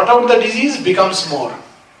which brought out the disease becomes more.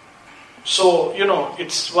 So,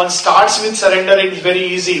 one starts with surrender, it's very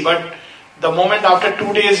easy, but the moment after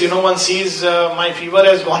 2 days, one sees my fever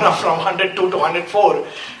has gone up from 102 to 104,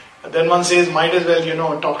 then one says, might as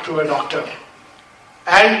well, talk to a doctor.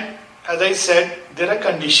 And as I said, there are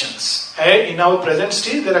conditions. In our present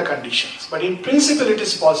state, there are conditions. But in principle, it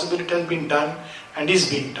is possible, it has been done and is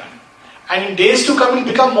being done. And in days to come, it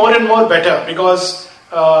will become more and more better because,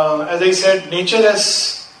 as I said, nature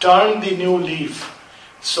has turned the new leaf.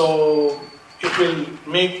 So, it will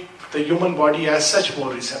make the human body as such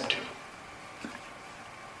more receptive.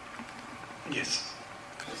 Yes.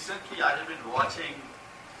 Recently, I have been watching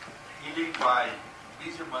Healing by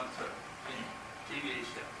Bija Mantra in TV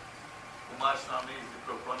Asia. Kumar Swami is the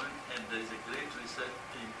proponent, and there is a great research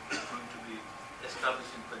team going to be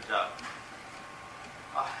established in Punjab.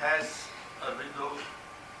 Has Aurobindo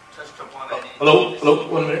touched upon any... Hello,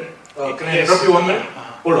 1 minute. Can I interrupt you 1 minute?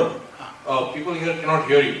 Hold on. People here cannot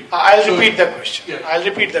hear you. I'll repeat the question. Yeah. I'll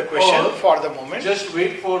repeat the question for the moment. Just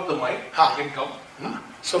wait for the mic. You can come.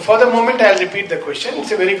 So for the moment, I'll repeat the question.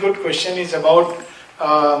 It's a very good question. It's about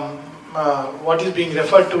what is being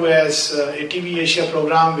referred to as a TV Asia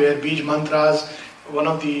program where Bij Mantras, one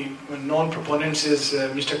of the known proponents is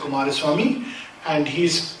Mr. Kumaraswamy, and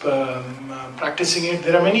he's practicing it.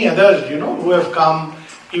 There are many others, who have come.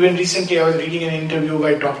 Even recently, I was reading an interview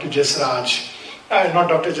by Dr. Jasraj. Not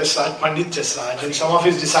Dr. Jasraj, Pandit Jasraj, and some of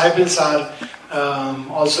his disciples are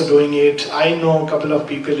also doing it. I know a couple of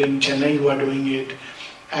people in Chennai who are doing it,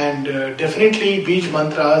 and definitely Bij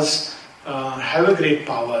Mantras have a great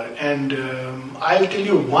power. And I'll tell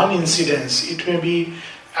you one incidence. It may be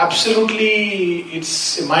absolutely,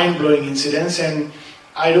 it's a mind-blowing incidence, and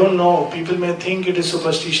I don't know, people may think it is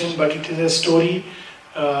superstition, but it is a story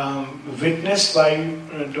witnessed by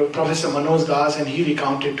Professor Manoj Das, and he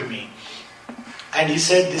recounted to me. And he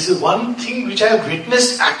said, this is one thing which I have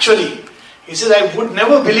witnessed actually. He says, I would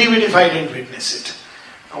never believe it if I didn't witness it.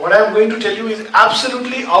 Now, what I am going to tell you is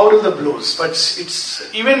absolutely out of the blues. But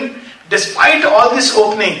it's even despite all this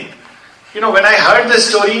opening, when I heard the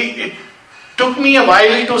story, it took me a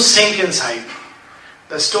while to sink inside.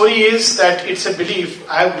 The story is that it's a belief,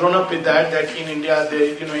 I have grown up with that in India,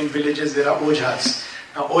 in villages there are ojhas.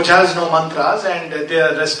 Now ojhas know mantras and they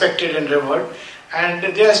are respected and revered. And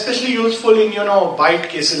they are especially useful in, bite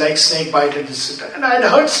cases like snake bite and etc. And I had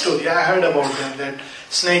heard story, I heard about them, that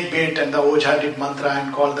snake bit and the ojha did mantra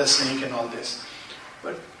and called the snake and all this.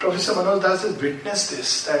 But Professor Manoj Das has witnessed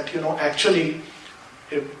this, that, actually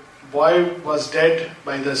a boy was dead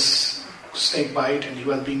by this snake bite and he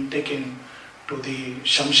was being taken to the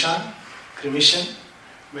Shamshan, cremation,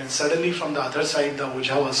 when suddenly from the other side the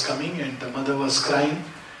ojha was coming and the mother was crying.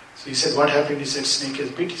 So he said, what happened? He said, snake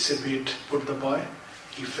has bit. He said, wait, put the boy.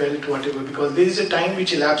 He felt whatever, because there is a time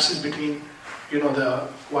which elapses between, the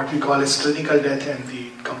what we call as clinical death and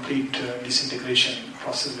the complete disintegration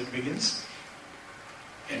process that begins.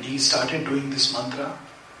 And he started doing this mantra.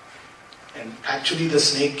 And actually the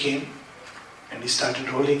snake came and he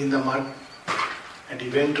started rolling in the mud. And he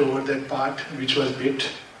went over that part which was bit.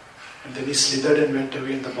 And then he slithered and went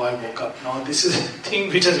away and the boy woke up. Now this is a thing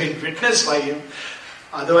which has been witnessed by him.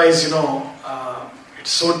 Otherwise,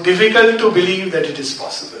 it's so difficult to believe that it is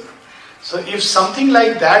possible. So if something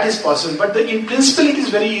like that is possible, but in principle it is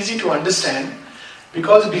very easy to understand,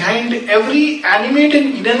 because behind every animate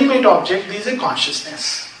and inanimate object there is a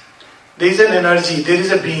consciousness. There is an energy, there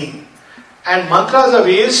is a being. And mantras are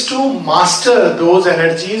ways to master those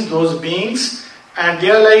energies, those beings, and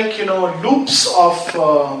they are like, loops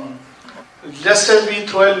of... just as we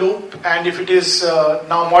throw a loop, and if it is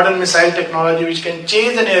now modern missile technology which can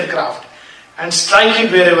change an aircraft and strike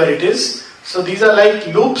it wherever it is. So these are like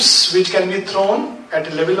loops which can be thrown at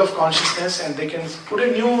a level of consciousness, and they can put a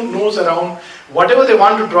new nose around whatever they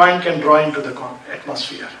want to draw and can draw into the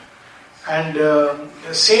atmosphere. And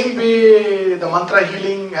the same way the mantra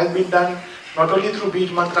healing has been done not only through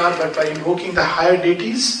Bij Mantra but by invoking the higher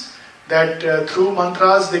deities, that through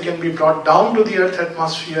mantras they can be brought down to the earth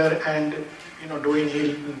atmosphere and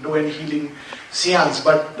do an healing seance.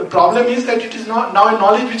 But the problem is that it is not now a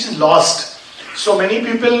knowledge which is lost. So many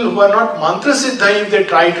people who are not mantra siddha, if they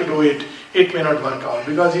try to do it, it may not work out,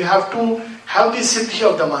 because you have to have the siddhi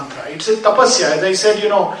of the mantra. It's a tapasya. As I said,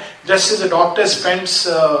 just as a doctor spends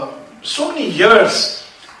so many years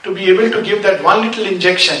to be able to give that one little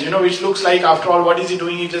injection, which looks like, after all, what is he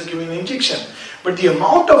doing? He's just giving an injection. But the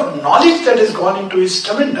amount of knowledge that has gone into it is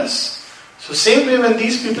tremendous. So same way when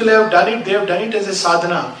these people have done it, they have done it as a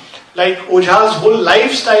sadhana. Like Ojha's whole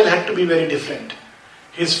lifestyle had to be very different.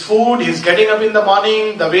 His food, his getting up in the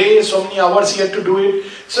morning, the way, so many hours he had to do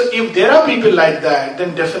it. So if there are people like that,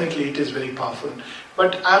 then definitely it is very powerful.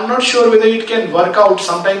 But I'm not sure whether it can work out.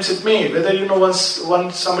 Sometimes it may. Whether,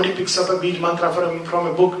 once somebody picks up a Bij mantra from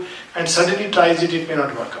a book and suddenly tries it, it may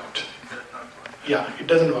not work out. Yeah, it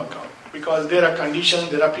doesn't work out. Because there are conditions,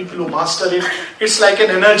 there are people who master it. It's like an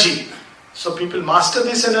energy. So people master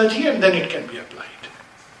this energy and then it can be applied.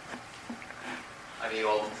 Hari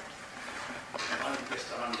Om. One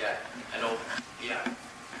question on that. Hello. Yeah.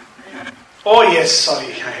 Oh yes,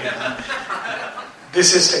 sorry.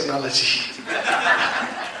 This is technology.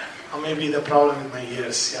 Or maybe the problem with my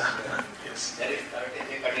ears, yeah. Yes. There is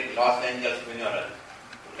certificate in Los Angeles funeral.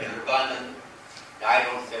 Buchanan died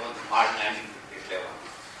on 7th March 1957.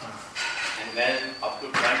 And then up to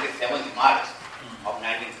 27th March of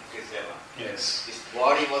 1957. Yes. His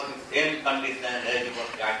body was in the same condition as he was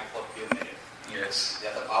died for a few minutes. Yes.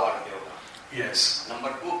 That's the power of yoga. Yes.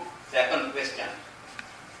 Number 2, second question.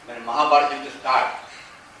 When Mahabharata used to start,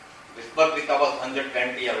 Vishwamitra was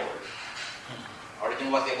 120-year-old.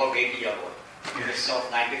 Arjuna was about 80-year-old. Yes. Krishna was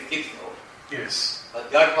 96-year-old. Yes.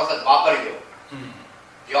 But that was a Dwapar Yuga.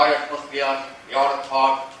 Your atmosphere, your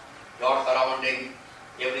thought, your surrounding,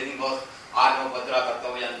 everything was Arma Bhadra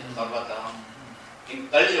Kartavyan Sarvata. In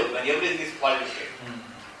Kali Yuga, when everything is polluted,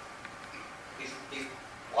 it's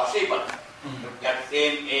possible to get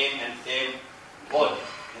same aim and same goal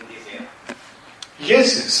in this area.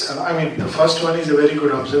 Yes. I mean, the first one is a very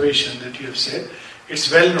good observation that you have said. It's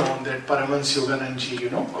well known that Paramahansa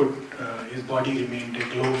Yoganandaji, his body remained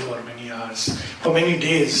aglow for many hours, for many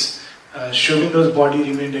days. Sri Aurobindo's body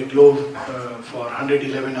remained aglow for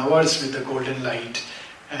 111 hours with the golden light,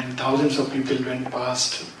 and thousands of people went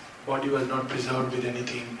past. Body was not preserved with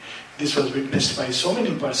anything. This was witnessed by so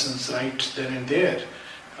many persons right then and there.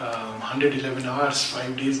 111 hours,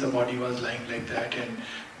 5 days the body was lying like that, and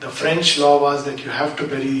the French law was that you have to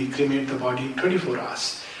cremate the body in 24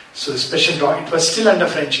 hours. So a special law, it was still under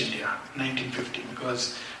French India, 1950,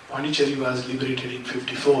 because Pondicherry was liberated in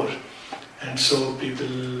 54. And so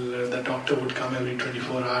the doctor would come every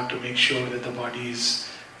 24 hours to make sure that the body is,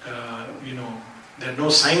 there are no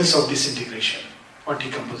signs of disintegration or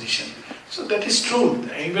decomposition. So that is true.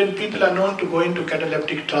 Even people are known to go into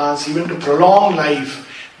cataleptic trance, even to prolong life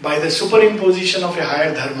by the superimposition of a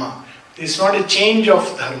higher dharma. It's not a change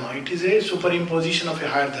of dharma, it is a superimposition of a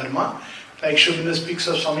higher dharma. Like Sri Aurobindo speaks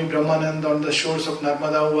of Swami Brahmanand on the shores of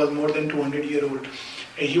Narmada, who was more than 200-year-old.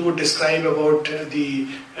 He would describe about the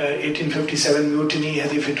 1857 mutiny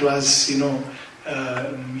as if it was,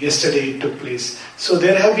 yesterday it took place. So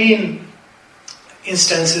there have been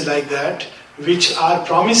instances like that which are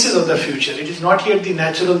promises of the future. It is not yet the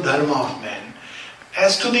natural dharma of man.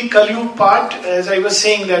 As to the Kali Yuga part, as I was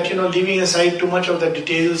saying that, leaving aside too much of the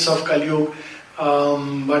details of Kali Yuga,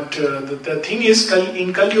 but the thing is,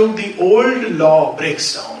 in Kali Yuga, the old law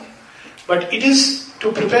breaks down. But it is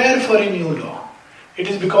to prepare for a new law. It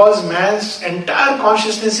is because man's entire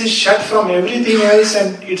consciousness is shut from everything else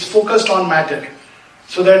and it's focused on matter.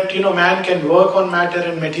 So that, man can work on matter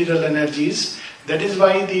and material energies. That is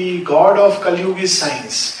why the god of Kali Yuga is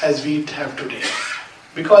science, as we have today.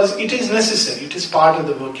 Because it is necessary, it is part of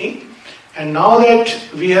the working. And now that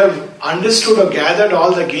we have understood or gathered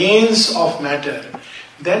all the gains of matter,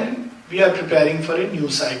 then we are preparing for a new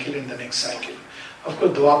cycle in the next cycle. Of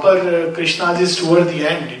course, Dwapar Krishna's is toward the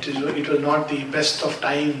end. It was not the best of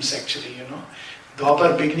times actually,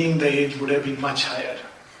 Dwapar beginning the age would have been much higher.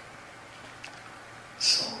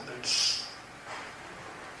 So that's...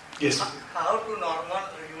 Yes? How to normal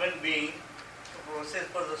human being to process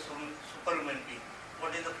for the superhuman being?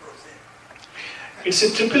 What is the process? It's a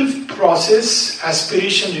triple process: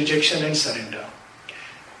 aspiration, rejection and surrender.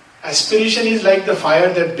 Aspiration is like the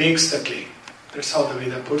fire that bakes the clay. That's how the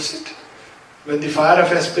Veda puts it. When the fire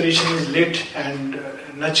of aspiration is lit and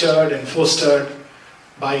nurtured and fostered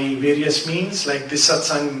by various means, like this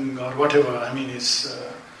satsang or whatever,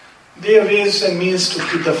 there are ways and means to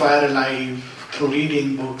keep the fire alive through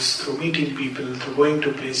reading books, through meeting people, through going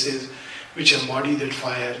to places which embody that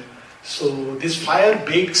fire. So this fire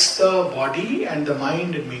bakes the body and the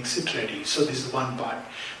mind and makes it ready. So this is one part.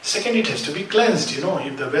 Second, it has to be cleansed.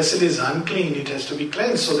 If the vessel is unclean, it has to be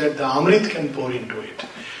cleansed so that the Amrit can pour into it.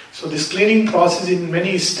 So this cleaning process in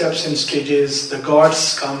many steps and stages. The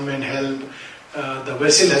gods come and help. The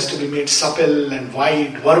vessel has to be made supple and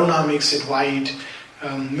white. Varuna makes it white.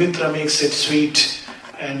 Mitra makes it sweet.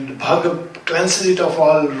 And Bhagav cleanses it of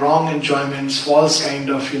all wrong enjoyments, false kind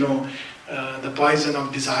of, the poison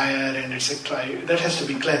of desire and etc. That has to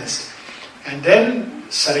be cleansed. and then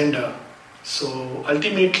surrender. So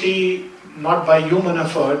ultimately, not by human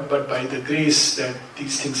effort, but by the grace that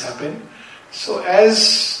these things happen. So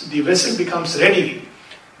as the vessel becomes ready,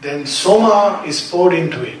 then Soma is poured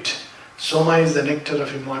into it. Soma is the nectar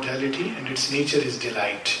of immortality, and its nature is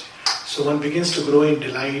delight. So one begins to grow in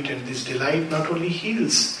delight, and this delight not only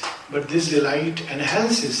heals, but this delight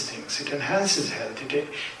enhances things. It enhances health.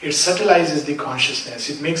 It subtleizes the consciousness.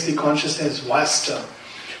 It makes the consciousness vaster.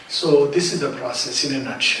 So this is the process in a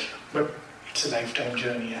nutshell. But it's a lifetime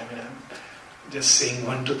journey. I mean, I'm just saying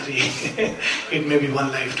 1 to 3. It may be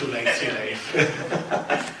 1 life, 2 life, 3 life.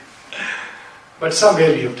 But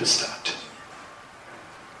somewhere we have to start.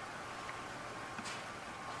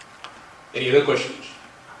 Any other questions?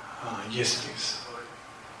 Yes, please.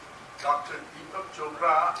 Dr. Deepak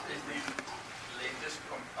Chopra is the latest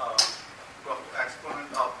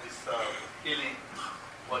exponent of this healing,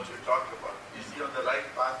 what you talked about. Is he on the right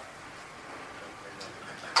path?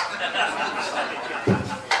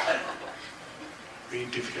 Very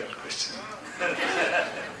difficult question.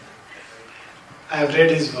 I have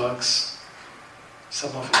read his works,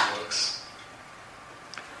 some of his works.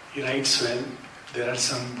 He writes well. There are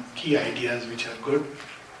some key ideas which are good.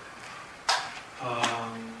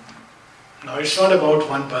 Now it's not about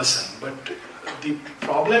one person, but the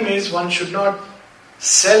problem is one should not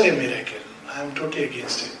sell a miracle. I am totally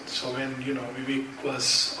against it. So when Vivek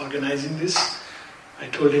was organizing this, I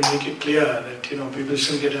told him make it clear that people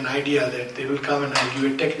should get an idea that they will come and I'll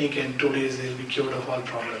give a technique and 2 days they'll be cured of all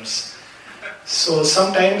problems. So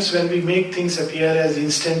sometimes when we make things appear as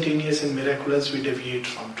instantaneous and miraculous, we deviate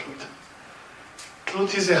from truth.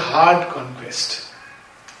 Truth is a hard conquest.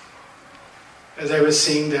 As I was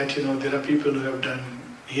saying that, there are people who have done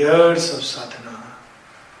years of sadhana.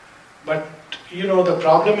 But, the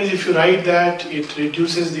problem is if you write that, it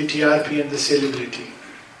reduces the TRP and the saleability.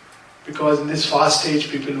 Because in this fast age,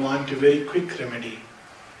 people want a very quick remedy.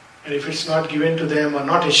 And if it's not given to them or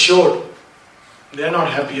not assured, they are not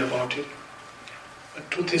happy about it. But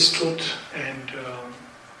truth is truth, and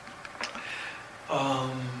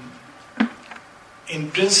in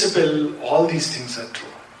principle, all these things are true.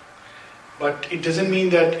 But it doesn't mean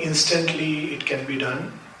that instantly it can be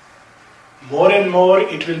done. More and more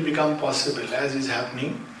it will become possible, as is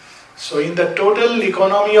happening. So in the total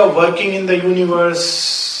economy of working in the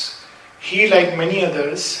universe, he, like many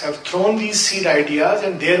others, have thrown these seed ideas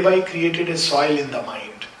and thereby created a soil in the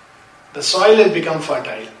mind. The soil has become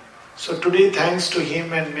fertile. So today, thanks to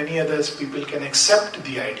him and many others, people can accept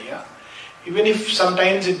the idea, even if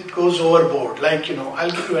sometimes it goes overboard. Like, I'll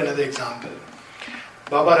give you another example.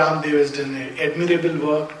 Baba Ramdev has done admirable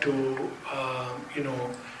work to,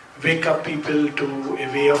 wake up people to a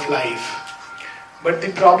way of life. But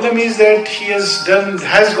the problem is that he has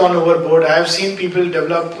gone overboard. I have seen people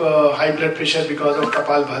develop high blood pressure because of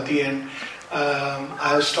Kapalbhati, and I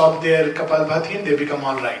have stopped their Kapalbhati and they become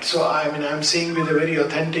alright. So I'm saying with a very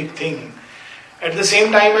authentic thing. At the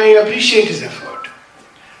same time, I appreciate his effort.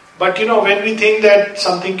 But when we think that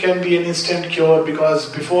something can be an instant cure, because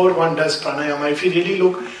before one does pranayama, if you really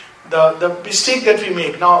look, the mistake that we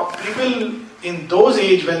make, now people in those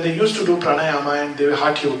age when they used to do pranayama and they were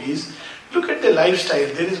Hatha yogis, look at the lifestyle.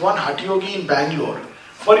 There is one Hatha yogi in Bangalore.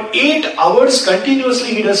 For 8 hours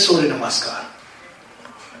continuously he does Surya Namaskar.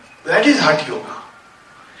 That is Hatha yoga.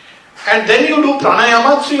 And then you do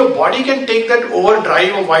pranayama, so your body can take that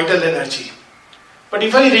overdrive of vital energy. But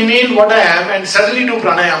if I remain what I am and suddenly do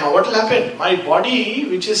pranayama, what will happen? My body,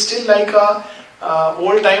 which is still like a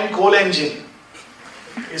old-time coal engine,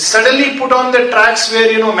 is suddenly put on the tracks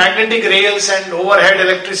where magnetic rails and overhead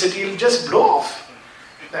electricity will just blow off.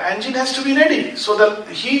 The engine has to be ready. So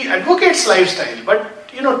he advocates lifestyle. But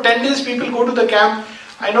 10 days people go to the camp.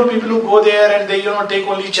 I know people who go there and they take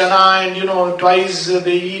only chana and twice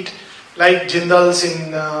they eat, like Jindals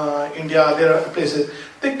in India. There are places.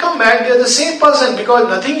 They come back, they are the same person because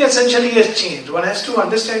nothing essentially has changed. One has to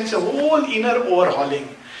understand it's a whole inner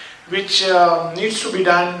overhauling which needs to be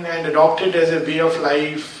done and adopted as a way of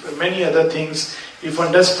life, many other things. If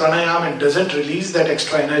one does pranayama and doesn't release that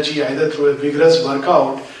extra energy either through a vigorous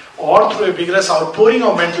workout or through a vigorous outpouring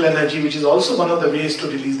of mental energy, which is also one of the ways to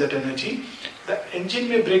release that energy, the engine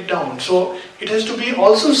may break down. So it has to be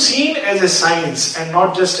also seen as a science and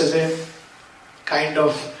not just as a kind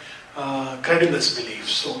of credulous belief.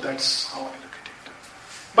 So that's how I look at it.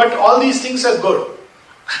 But all these things are good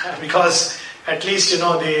because at least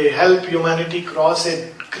they help humanity cross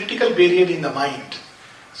a critical barrier in the mind.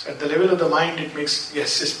 So at the level of the mind, it makes,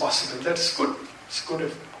 yes, it's possible. That's good. It's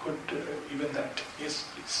good even that. Yes,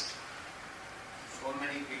 please. So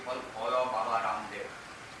many people follow Baba Ramdev,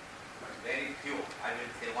 but very few, I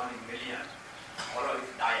will say 1 in million, follow his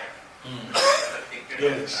diet.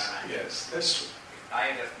 Yes, yes, that's true. His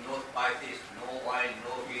diet has no spices, no oil,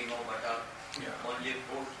 no ghee, no butter, Yeah. only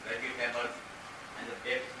fruits, vegetables, and the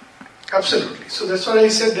baked. Absolutely. So that's what I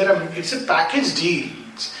said. It's a package deal.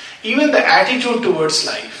 Even the attitude towards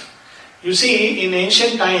life. You see, in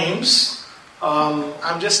ancient times,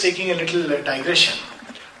 I'm just taking a little digression.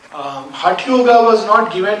 Hatha Yoga was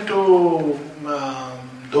not given to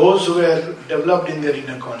those who were developed in their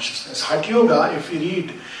inner consciousness. Hatha Yoga, if we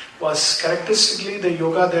read, was characteristically the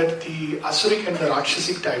yoga that the Asuric and the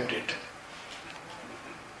Rakshasic type did.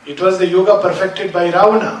 It was the yoga perfected by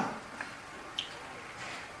Ravana.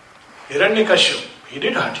 Hiranyakashipu, he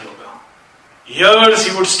did Hatha Yoga. Years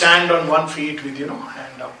he would stand on one feet with,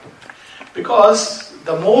 hand up. Because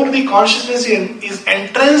the more the consciousness is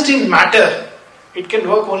entrenched in matter, it can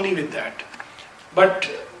work only with that. But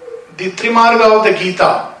the Trimarga of the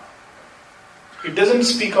Gita, it doesn't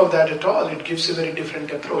speak of that at all. It gives a very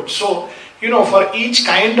different approach. So, for each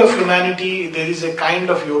kind of humanity, there is a kind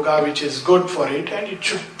of yoga which is good for it, and it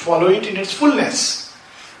should follow it in its fullness.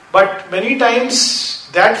 But many times,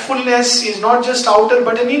 that fullness is not just outer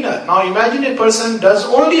but an inner. Now imagine a person does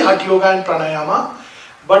only Hatha Yoga and Pranayama,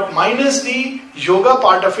 but minus the yoga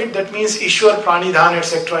part of it, that means Ishwar, Pranidhan,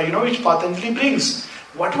 etc., which Patanjali brings.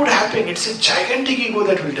 What would happen? It's a gigantic ego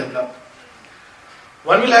that will develop.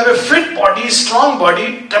 One will have a fit body, strong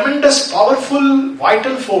body, tremendous, powerful,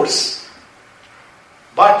 vital force.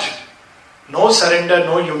 But no surrender,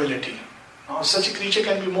 no humility. Now, such a creature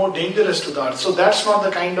can be more dangerous to the earth. So that's not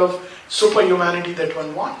the kind of superhumanity that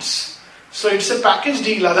one wants. So it's a package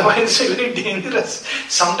deal, otherwise it's very dangerous.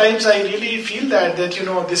 Sometimes I really feel that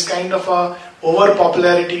this kind of a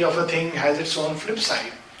over-popularity of a thing has its own flip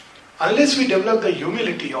side. Unless we develop the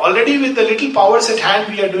humility, already with the little powers at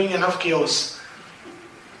hand, we are doing enough chaos.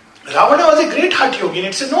 Ravana was a great Hatha Yogin,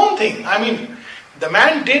 it's a known thing. I mean, the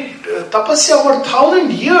man did tapasya over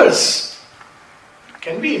 1,000 years.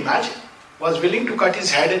 Can we imagine? Was willing to cut his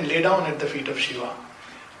head and lay down at the feet of Shiva.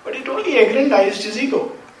 But it only aggrandized his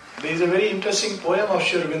ego. There is a very interesting poem of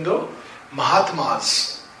Sri Aurobindo,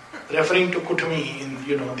 Mahatmas, referring to Kutumi in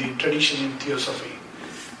the tradition in Theosophy.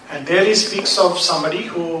 And there he speaks of somebody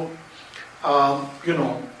who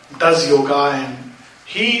does yoga, and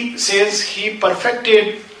he says he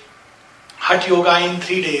perfected Hatha Yoga in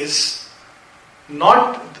 3 days.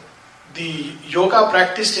 Not the yoga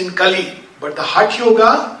practiced in Kali, but the Hatha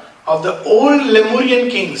Yoga of the old Lemurian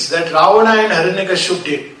kings that Ravana and Hiranyakashipu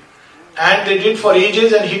did. And they did for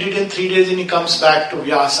ages, and he did in 3 days, and he comes back to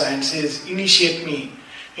Vyasa and says, initiate me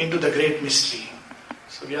into the great mystery.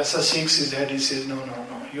 So Vyasa shakes his head, he says, no,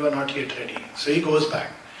 you are not yet ready. So he goes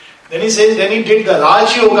back. Then he says, then he did the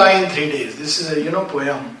Raj Yoga in 3 days. This is a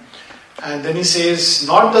poem. And then he says,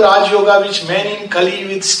 not the Raj Yoga which men in Kali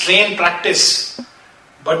with strain practice,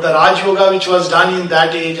 but the Raj Yoga which was done in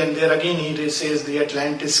that age. And there again he says the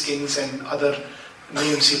Atlantis kings and other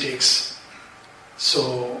names he takes.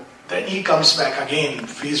 So then he comes back again.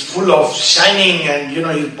 He's full of shining, and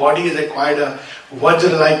his body has acquired a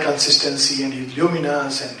Vajra-like consistency, and he's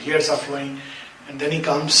luminous and hairs are flowing. And then he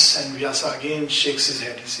comes, and Vyasa again shakes his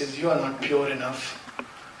head. He says, you are not pure enough.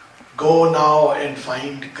 Go now and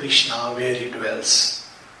find Krishna where he dwells.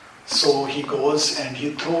 So he goes and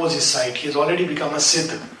he throws his sight. He has already become a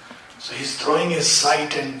Siddha. So he's throwing his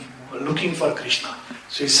sight and looking for Krishna.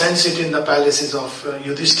 So he sends it in the palaces of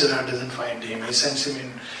Yudhishthira, doesn't find him. He sends him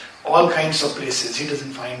in all kinds of places. He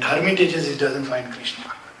doesn't find hermitages, he doesn't find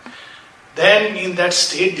Krishna. Then in that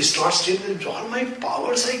state, distraught state, with all my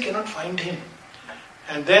powers I cannot find him.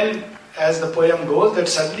 And then as the poem goes, that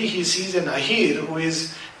suddenly he sees an Ahir who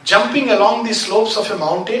is jumping along the slopes of a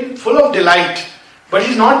mountain full of delight, but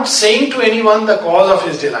he's not saying to anyone the cause of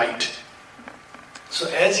his delight. So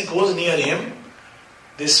as he goes near him,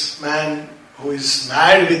 this man who is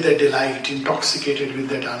mad with the delight, intoxicated with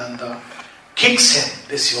that ananda, kicks him,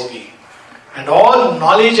 this yogi, and all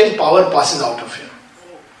knowledge and power passes out of him.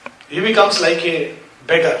 He becomes like a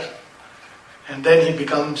beggar. And then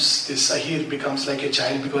this Ahir becomes like a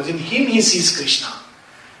child, because in him he sees Krishna.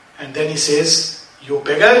 And then he says, you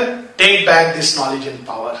beggar, take back this knowledge and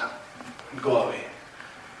power and go away.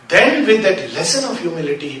 Then with that lesson of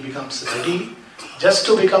humility, he becomes ready just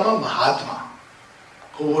to become a Mahatma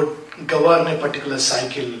who would govern a particular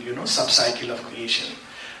cycle, sub-cycle of creation.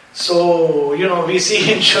 So, we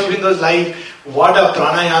see in Sri Aurobindo's life what a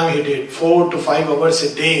pranayama he did, 4 to 5 hours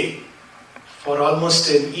a day for almost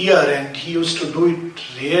an year, and he used to do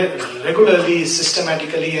it regularly,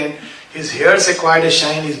 systematically, and his hairs acquired a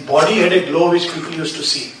shine, his body had a glow which people used to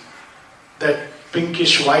see. That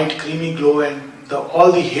pinkish white creamy glow, and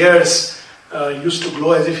all the hairs used to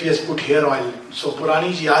glow as if he has put hair oil. So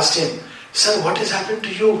Purani ji asked him, "Sir, what has happened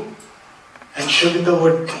to you?" And Sri Aurobindo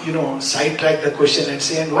would, sidetrack the question and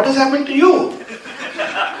say, "And what has happened to you?"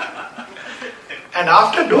 And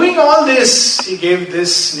after doing all this, he gave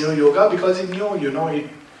this new yoga because he knew,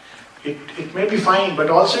 it may be fine, but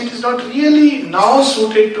also it is not really now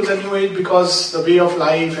suited to the new age because the way of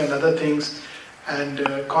life and other things, and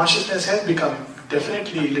consciousness has become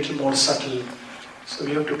definitely a little more subtle. So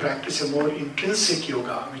we have to practice a more intrinsic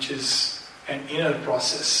yoga, which is an inner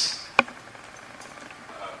process.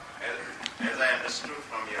 As I understood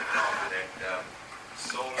from your talk that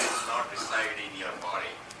soul does not reside in your body.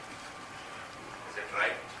 Is it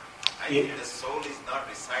right? I think the soul is not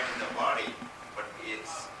reside in the body, but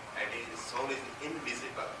I think the soul is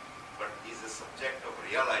invisible, but is a subject of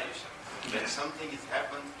realization. When something is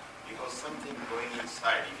happened, you have something going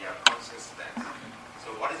inside in your consciousness.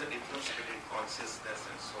 So what is the difference between consciousness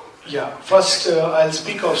and soul? Yeah, first I'll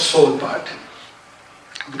speak of soul part.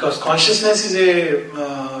 Because consciousness is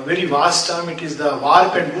a very vast term, it is the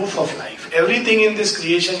warp and woof of life. Everything in this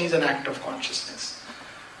creation is an act of consciousness.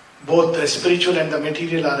 Both the spiritual and the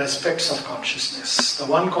material are aspects of consciousness. The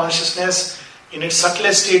one consciousness in its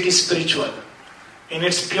subtlest state is spiritual. In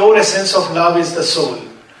its pure essence of love is the soul.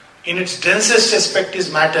 In its densest aspect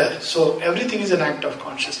is matter. So everything is an act of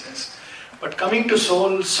consciousness. But coming to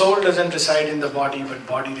soul, soul doesn't reside in the body, but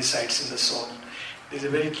body resides in the soul. There's a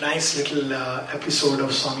very nice little episode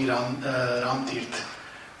of Swami Ram Tirth.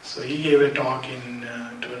 So he gave a talk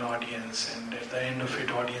to an audience, and at the end of it,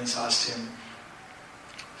 audience asked him,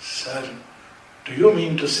 "Sir, do you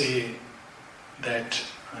mean to say that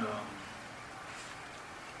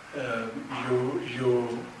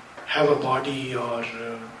you have a body or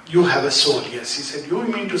you have a soul?" Yes, he said, "You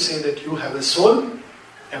mean to say that you have a soul?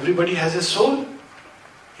 Everybody has a soul?"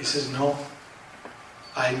 He says, "No.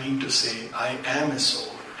 I mean to say, I am a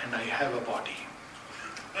soul and I have a body."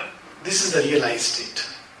 This is the realized state.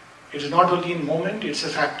 It is not only in moment, it's a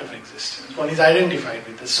fact of existence. One is identified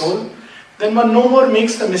with the soul, then one no more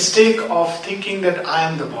makes the mistake of thinking that I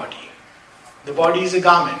am the body. The body is a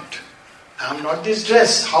garment. I am not this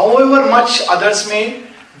dress. However much others may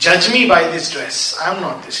judge me by this dress, I am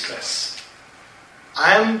not this dress.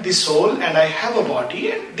 I am the soul and I have a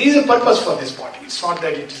body, and there is a purpose for this body. It's not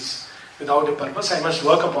that it is without a purpose. I must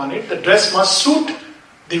work upon it. The dress must suit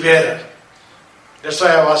the wearer. That's why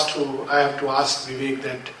I have to ask Vivek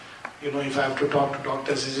that, if I have to talk to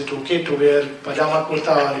doctors, is it okay to wear pajama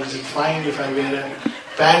kurta or is it fine if I wear a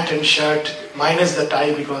pant and shirt minus the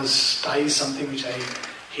tie, because tie is something which I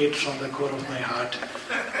hate from the core of my heart.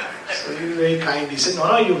 So he was very kind. He said,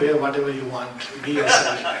 no, you wear whatever you want. Be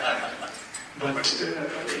yourself. But,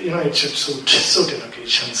 it should suit an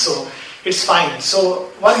occasion. So it's fine.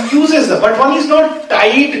 So one uses them, but one is not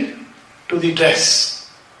tied to the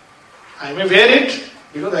dress. I may wear it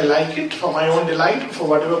because I like it for my own delight, for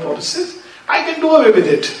whatever purposes. I can do away with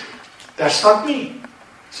it. That's not me.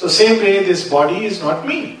 So same way, this body is not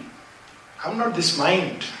me. I'm not this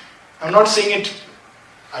mind. I'm not saying it,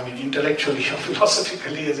 intellectually or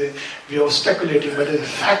philosophically as a way of speculating, but as a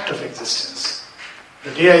fact of existence.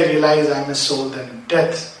 The day I realize I am a soul, then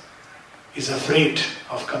death is afraid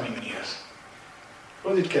of coming near.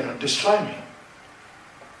 Because it cannot destroy me.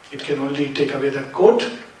 It can only take away the coat,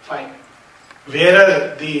 fine.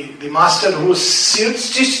 Wearer, the master who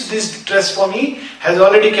stitched this dress for me, has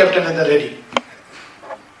already kept another ready.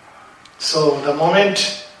 So the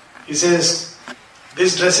moment he says,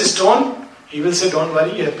 this dress is torn, he will say, don't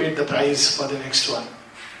worry, you have paid the price for the next one.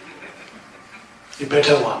 The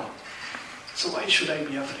better one. So why should I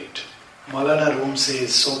be afraid? Maulana Rum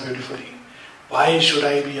says so beautifully, why should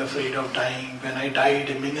I be afraid of dying? When I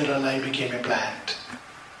died a mineral, I became a plant.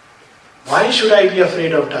 Why should I be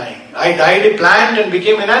afraid of dying? I died a plant and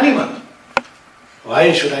became an animal.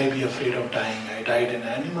 Why should I be afraid of dying? I died an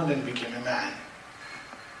animal and became a man.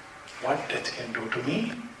 What death can do to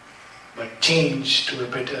me? But change to a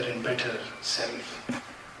better and better self.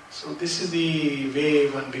 So this is the way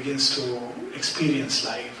one begins to experience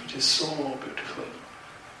life, which is so beautiful.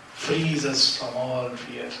 Frees us from all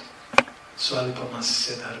fear.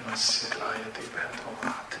 Swalpamasya dharmasya trayate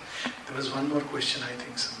bhatomat. There was one more question, I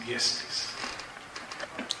think. Yes, please.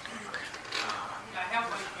 I have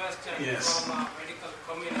one question from medical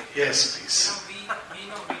community. Yes, please. We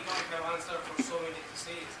don't have answer for so many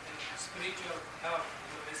diseases, and spiritual health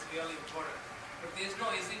is really important. But there is no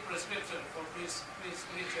easy prescription for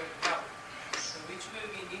spiritual health. So which way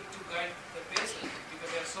we need to guide the patient? Because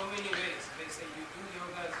there are so many ways. They say you do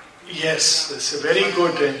yoga, you do yes, that's a very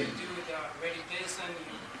good. You do meditation,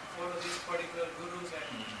 you follow these particular gurus,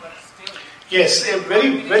 but still. Yes, a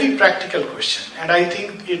very, very practical question. And I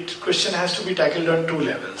think question has to be tackled on two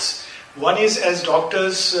levels. One is, as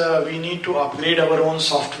doctors, we need to upgrade our own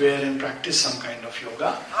software and practice some kind of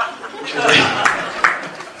yoga.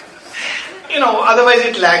 Otherwise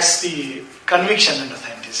it lacks the conviction and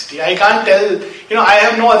authenticity. I can't tell, I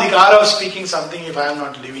have no adhikar of speaking something if I am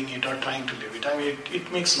not living it or trying to live it. I mean,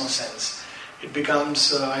 it makes no sense. It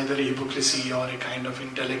becomes either a hypocrisy or a kind of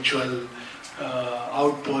intellectual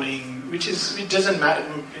outpouring, which doesn't matter,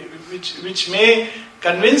 which may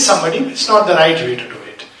convince somebody, it's not the right way to do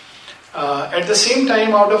it. At the same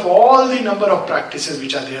time, out of all the number of practices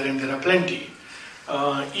which are there, and there are plenty,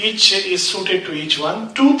 each is suited to each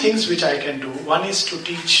one. Two things which I can do. One is to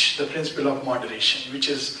teach the principle of moderation, which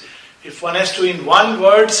is, if one has to in one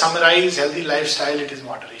word summarize healthy lifestyle, it is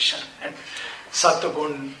moderation. And Sattva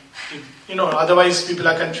Gun, otherwise people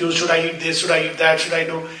are confused, should I eat this, should I eat that, should I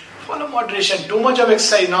do? Follow moderation. Too much of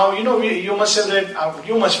exercise. Now, you must have read,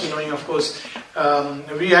 you must be knowing, of course,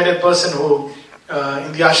 we had a person who,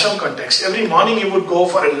 in the ashram context, every morning he would go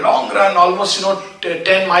for a long run, almost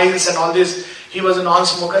 10 miles and all this. He was a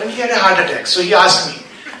non-smoker and he had a heart attack. So he asked me.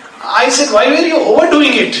 I said, why were you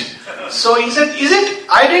overdoing it? So he said, is it?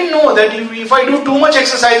 I didn't know that if I do too much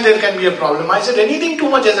exercise, there can be a problem. I said, anything too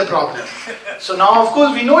much is a problem. So now, of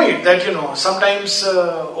course, we know it that, sometimes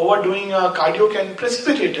overdoing cardio can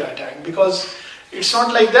precipitate an attack, because it's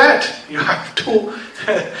not like that. You have to,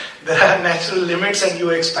 there are natural limits and you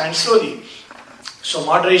expand slowly. So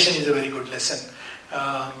moderation is a very good lesson.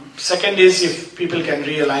 Second is, if people can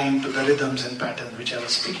realign to the rhythms and patterns which I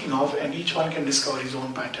was speaking of, and each one can discover his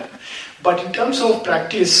own pattern. But in terms of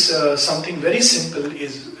practice, something very simple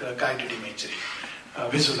is guided imagery,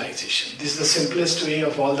 visualization. This is the simplest way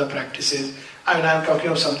of all the practices. I mean, I'm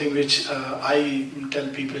talking of something which I tell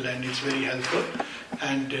people, and it's very helpful.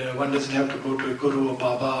 And one doesn't have to go to a guru or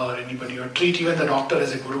Baba or anybody, or treat even the doctor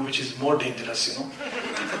as a guru, which is more dangerous,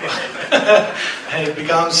 And it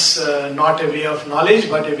becomes not a way of knowledge,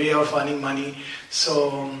 but a way of earning money.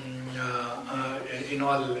 So, in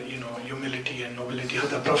all, humility and nobility of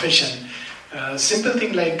the profession, simple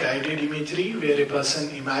thing like guided imagery, where a person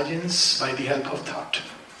imagines by the help of thought.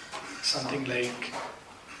 Something like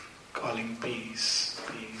calling peace,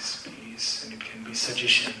 peace, peace, and it can be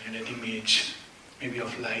suggestion and an image, maybe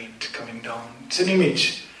of light coming down. It's an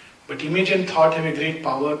image. But image and thought have a great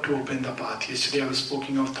power to open the path. Yesterday I was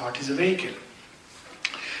speaking of thought is a vehicle.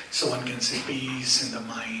 So one can say peace in the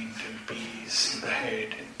mind, and peace in the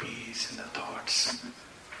head, and peace in the thoughts,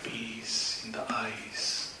 peace in the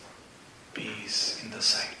eyes, peace in the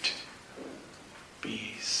sight,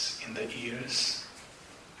 peace in the ears,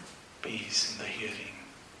 peace in the hearing,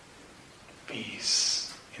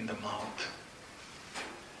 peace in the mouth,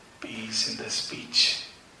 peace in the speech,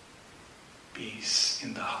 peace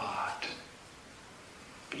in the heart,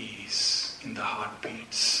 peace in the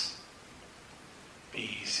heartbeats,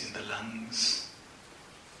 peace in the lungs,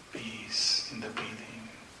 peace in the breathing,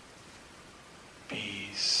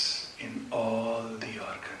 peace in all the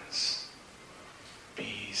organs,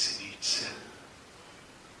 peace in each cell.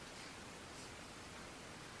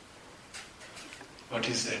 What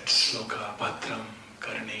is that sloka? Bhadram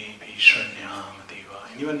karne bhishranyam deva.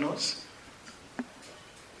 Anyone knows?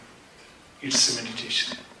 It's a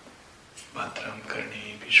meditation. Bhadram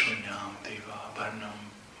karne bhishranyam deva varnam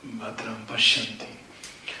bhadram pashyanti.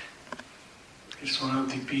 It's one of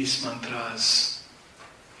the peace mantras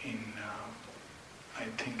in, I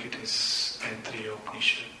think it is Taittiriya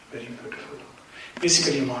Upanishad. Very beautiful.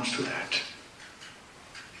 Basically amounts to that.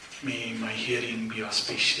 May my hearing be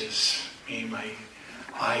auspicious. May my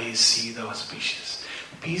eyes see the auspicious.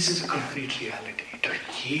 Peace is a concrete reality. It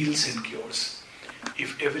heals and cures.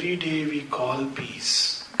 If every day we call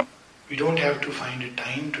peace, we don't have to find a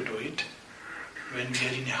time to do it. When we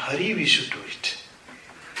are in a hurry, we should do it.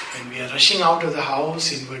 When we are rushing out of the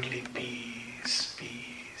house, inwardly, peace,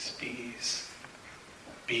 peace, peace.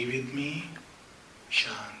 Be with me,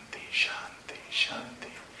 shanti, shanti,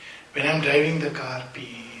 shanti. When I'm driving the car,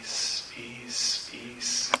 peace, peace,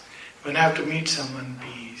 peace. When I have to meet someone,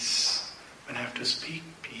 peace. When I have to speak,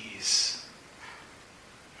 peace.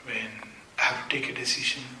 When I have to take a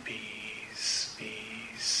decision, peace,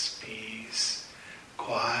 peace, peace.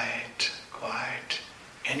 Quiet, quiet.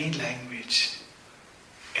 Any language,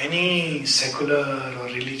 any secular or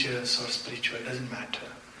religious or spiritual, doesn't matter.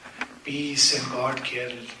 Peace and God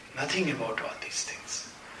care nothing about all these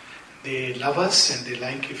things. They love us and they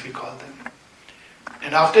like if we call them.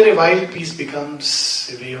 And after a while, peace becomes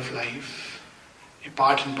a way of life, a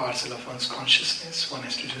part and parcel of one's consciousness. One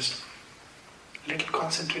has to just little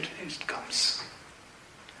concentrate and it comes.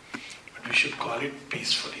 But But we should call it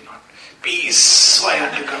peacefully, not peace. Why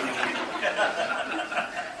aren't you coming here?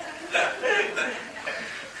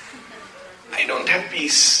 I don't have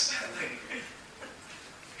peace.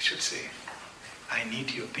 We should say, I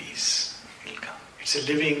need your peace. He'll come. It's a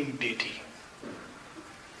living deity.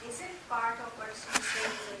 Is it part of what you say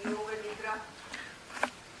is a yoga nidra?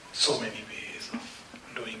 So many ways of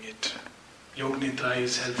doing it. Yoga nidra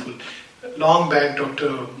is helpful. Long back,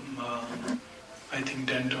 Dr. I think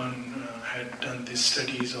Denton had done these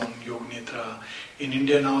studies on Yoga Nidra. In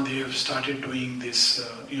India now they have started doing this,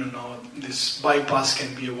 now this bypass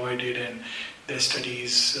can be avoided, and their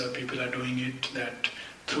studies, people are doing it, that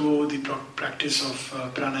through the practice of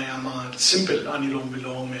pranayama, simple anulom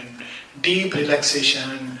vilom and deep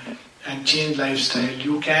relaxation and change lifestyle,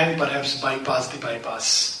 you can perhaps bypass the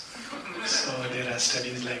bypass. So there are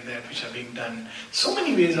studies like that which are being done. So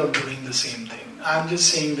many ways of doing the same thing. I'm just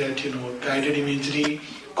saying that, guided imagery,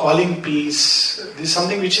 calling peace, this is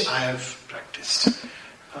something which I have practiced.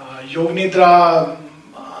 Yoga Nidra,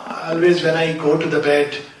 always when I go to the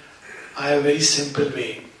bed, I have a very simple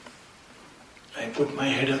way. I put my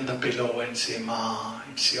head on the pillow and say, Ma,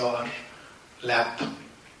 it's your lap.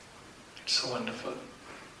 It's so wonderful.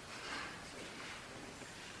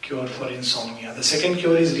 Cure for insomnia. The second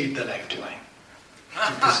cure is read the Life Divine.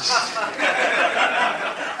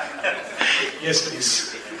 Yes,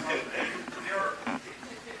 please. There are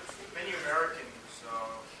many Americans who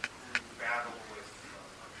battle with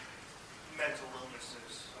mental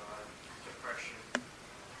illnesses, depression,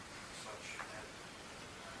 such, and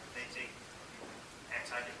they take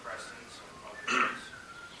antidepressants and other drugs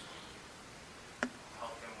to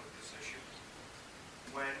help them with this issue.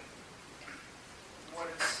 When what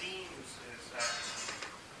it seems is that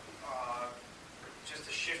just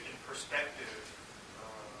a shift in perspective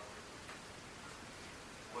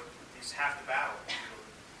what is half the battle,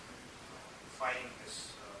 fighting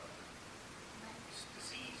this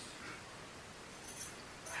disease.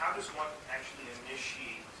 How does one actually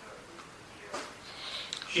initiate the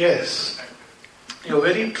Yes, you're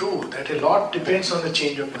very true that a lot depends on the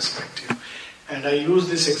change of perspective. And I use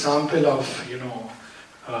this example of,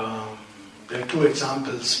 there are two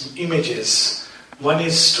examples, images. One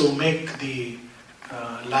is to make the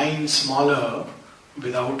line smaller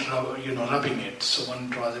without rubbing it, so one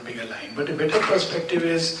draws a bigger line. But a better perspective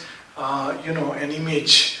is, an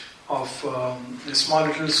image of a small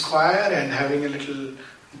little square and having a little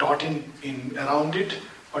dot in around it,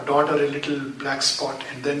 a dot or a little black spot,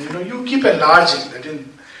 and then you keep enlarging that.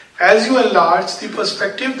 As you enlarge the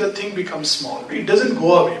perspective, the thing becomes small. It doesn't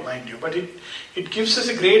go away, mind you, but it gives us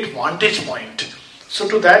a great vantage point. So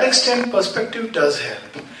to that extent, perspective does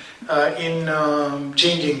help in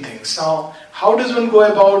changing things. Now, how does one go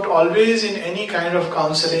about? Always in any kind of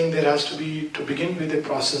counseling, there has to be, to begin with, a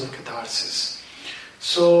process of catharsis.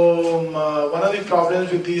 So one of the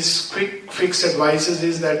problems with these quick fixed advices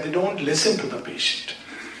is that they don't listen to the patient.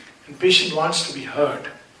 And patient wants to be heard.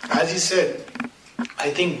 As he said,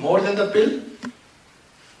 I think more than the pill,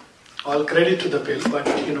 all credit to the pill, but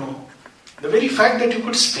the very fact that you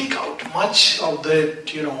could speak out, much of that,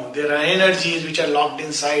 there are energies which are locked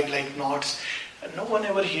inside like knots, and no one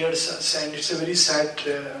ever hears us, and it's a very sad,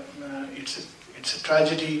 it's a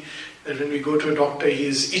tragedy that when we go to a doctor, he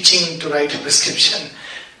is itching to write a prescription.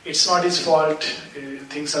 It's not his fault,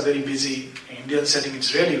 things are very busy. In Indian setting,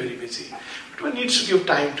 it's really very busy. But one needs to give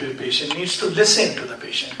time to a patient, needs to listen to the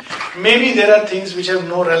patient. Maybe there are things which have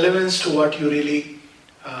no relevance to what you really,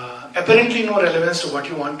 apparently no relevance to what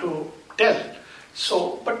you want to tell.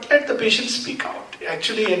 So, but let the patient speak out.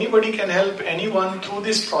 Actually, anybody can help anyone through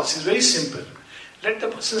this process. Very simple. Let the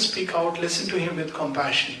person speak out. Listen to him with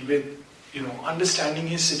compassion, with understanding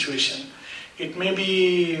his situation. It may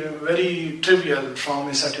be very trivial from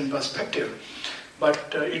a certain perspective,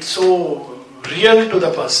 but it's so real to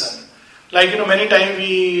the person. Like many times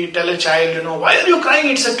we tell a child, why are you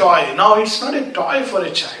crying? It's a toy. Now it's not a toy for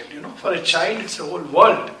a child. For a child, it's a whole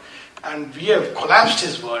world. And we have collapsed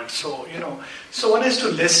his world. So, so one has to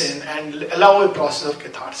listen and allow a process of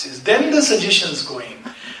catharsis. Then the suggestions go in.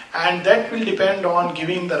 And that will depend on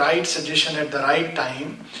giving the right suggestion at the right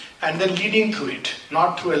time and then leading through it,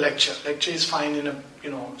 not through a lecture. Lecture is fine in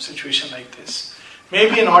a situation like this.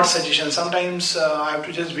 Maybe an odd suggestion. Sometimes I have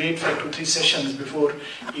to just wait for 2-3 sessions before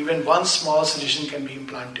even one small suggestion can be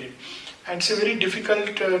implanted. And it's very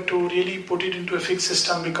difficult to really put it into a fixed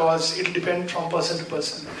system because it will depend from person to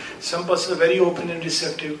person. Some persons are very open and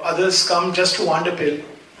receptive. Others come just to want a pill,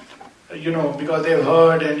 because they have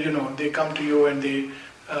heard and, they come to you and they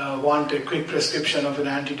want a quick prescription of an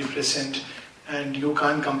antidepressant and you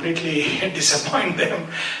can't completely disappoint them.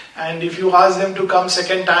 And if you ask them to come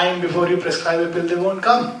second time before you prescribe a pill, they won't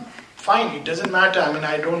come. Fine, it doesn't matter. I mean,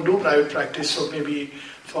 I don't do private practice, so maybe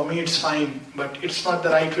for me it's fine, but it's not the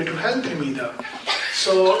right way to help him either.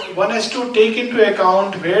 So one has to take into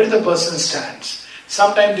account where the person stands.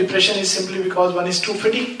 Sometimes depression is simply because one is too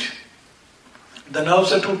fatigued. The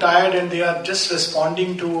nerves are too tired and they are just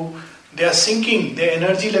responding to, they are sinking, their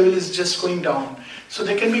energy level is just going down. So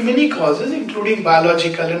there can be many causes, including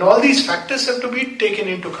biological, and all these factors have to be taken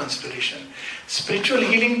into consideration. Spiritual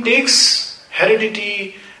healing takes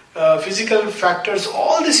heredity, physical factors,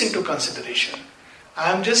 all this into consideration.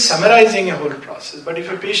 I am just summarizing a whole process. But if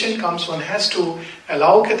a patient comes, one has to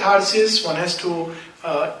allow catharsis, one has to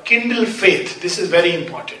kindle faith. This is very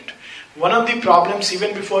important. One of the problems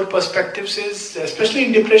even before perspectives is, especially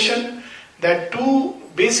in depression, that two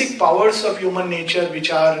basic powers of human nature which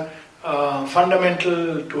are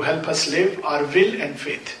fundamental to help us live are will and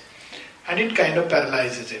faith. And it kind of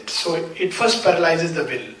paralyzes it. So it first paralyzes the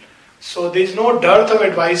will. So there is no dearth of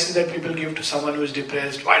advice that people give to someone who is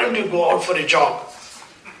depressed. Why don't you go out for a jog?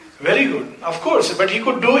 Very good, of course. But he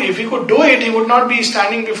could do, if he could do it, he would not be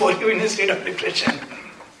standing before you in a state of depression.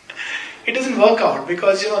 It doesn't work out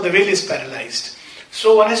because, the will is paralyzed.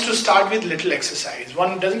 So one has to start with little exercise.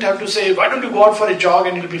 One doesn't have to say, why don't you go out for a jog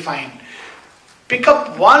and it'll be fine. Pick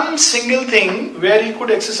up one single thing where he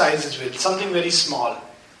could exercise his will. Something very small.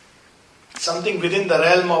 Something within the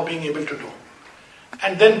realm of being able to do.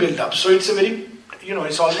 And then build up. So it's a very,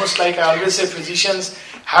 it's almost like I always say physicians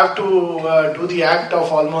have to do the act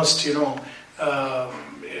of almost,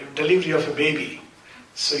 delivery of a baby.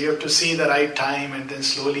 So you have to see the right time and then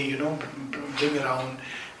slowly, bring around.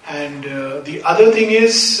 And the other thing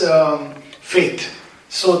is faith.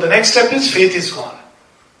 So the next step is faith is gone.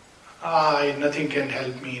 Nothing can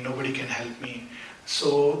help me, nobody can help me.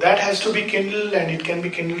 So that has to be kindled, and it can be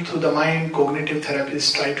kindled through the mind. Cognitive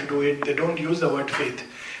therapists try to do it. They don't use the word faith.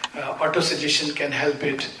 Autosuggestion can help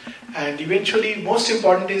it. And eventually, most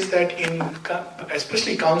important is that in,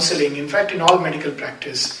 especially counseling, in fact in all medical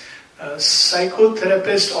practice,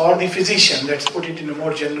 psychotherapist or the physician, let's put it in a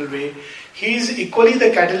more general way, he is equally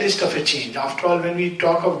the catalyst of a change. After all, when we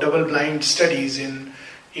talk of double-blind studies in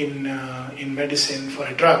medicine for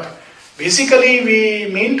a drug, basically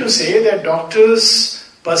we mean to say that doctor's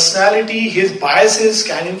personality, his biases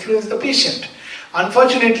can influence the patient.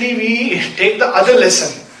 Unfortunately, we take the other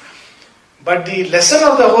lesson. But the lesson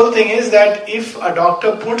of the whole thing is that if a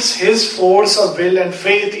doctor puts his force of will and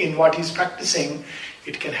faith in what he's practicing,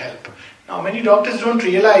 it can help. Now, many doctors don't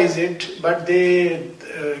realize it, but they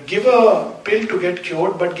give a pill to get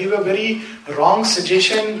cured, but give a very wrong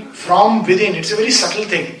suggestion from within. It's a very subtle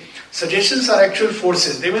thing. Suggestions are actual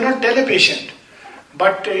forces. They may not tell a patient,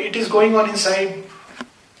 but it is going on inside.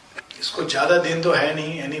 Isko jyada din to hai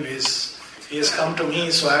nahi, anyways. He has come to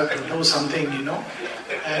me, so I have to do something,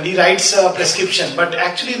 And he writes a prescription. But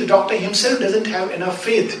actually the doctor himself doesn't have enough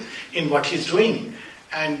faith in what he's doing.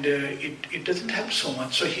 And it doesn't help so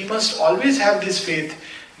much. So he must always have this faith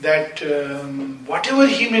that whatever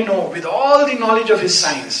he may know, with all the knowledge of his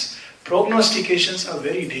science, prognostications are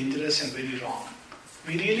very dangerous and very wrong.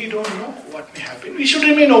 We really don't know what may happen. We should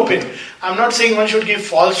remain open. I'm not saying one should give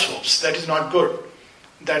false hopes. That is not good.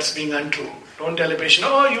 That's being untrue. Don't tell a patient,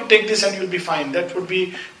 you take this and you'll be fine. That would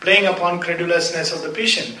be playing upon credulousness of the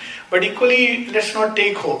patient. But equally, let's not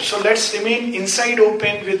take hope. So let's remain inside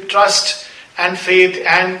open with trust and faith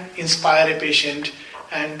and inspire a patient.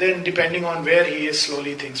 And then depending on where he is,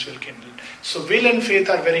 slowly things will kindle. So will and faith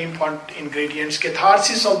are very important ingredients.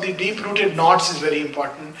 Catharsis of the deep-rooted knots is very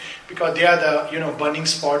important because they are the burning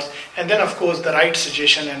spots. And then of course the right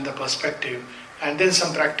suggestion and the perspective. And then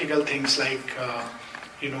some practical things like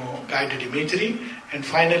guided imagery. And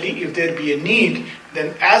finally, if there be a need,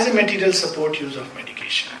 then as a material support, use of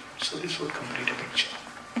medication. So this would complete a picture.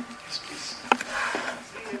 Yes, please.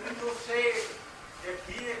 See, if you say that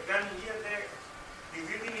he has done here the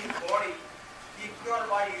disease in his body, he cured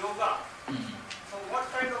by yoga. So what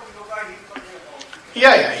kind of yoga he is talking about?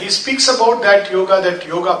 Yeah. He speaks about that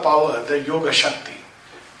yoga power, the yoga shakti.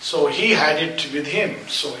 So he had it with him,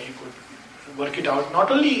 so he could work it out,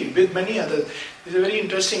 not only with many others. There's a very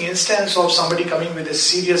interesting instance of somebody coming with a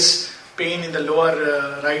serious pain in the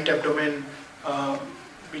lower right abdomen,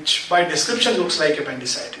 which by description looks like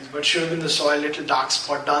appendicitis, but Sri Aurobindo saw a little dark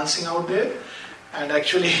spot dancing out there, and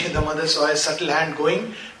actually the mother saw a subtle hand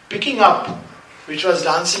going, picking up, which was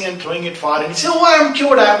dancing and throwing it far, and he said, I am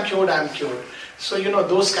cured. So,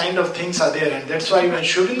 those kind of things are there, and that's why when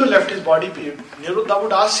Sri Aurobindo left his body, Niruddha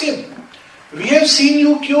would ask him, we have seen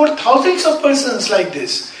you cure thousands of persons like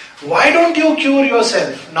this. Why don't you cure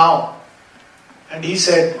yourself now? And he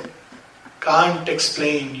said, can't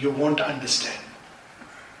explain, you won't understand.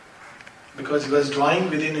 Because he was drawing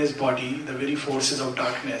within his body the very forces of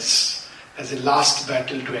darkness as a last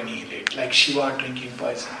battle to annihilate, like Shiva drinking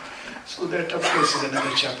poison. So that of course is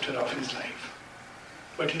another chapter of his life.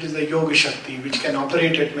 But it is the Yoga Shakti which can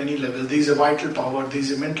operate at many levels. There is a vital power, there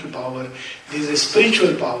is a mental power, there is a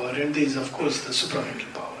spiritual power, and there is of course the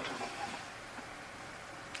supramental power.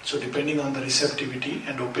 So depending on the receptivity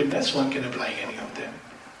and openness, one can apply any of them.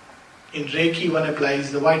 In Reiki, one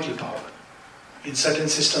applies the vital power. In certain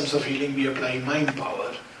systems of healing, we apply mind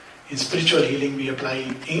power. In spiritual healing, we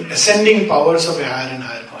apply ascending powers of a higher and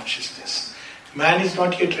higher consciousness. Man is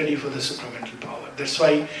not yet ready for the supramental power. That's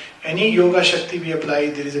why any yoga shakti we apply,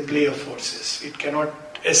 there is a play of forces. It cannot,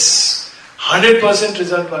 as 100%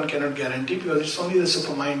 result one cannot guarantee, because it's only the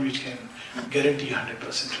supermind which can guarantee 100%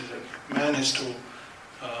 result. Man has to,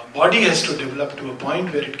 body has to develop to a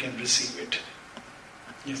point where it can receive it.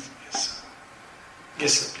 Yes.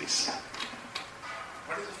 Yes, sir, please.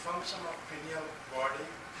 What is the function of pineal body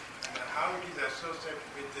and how it is associated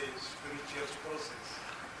with the spiritual process?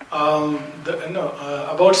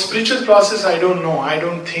 About spiritual process, I don't know. I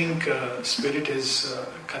don't think spirit is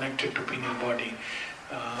connected to pineal body.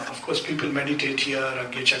 Of course, people meditate here.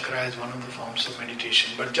 Agya Chakra is one of the forms of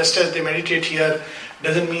meditation. But just as they meditate here,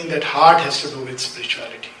 doesn't mean that heart has to do with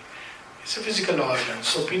spirituality. It's a physical organ.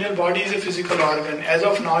 So pineal body is a physical organ. As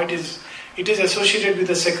of now, it is associated with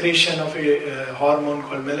the secretion of a hormone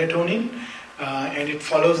called melatonin, and it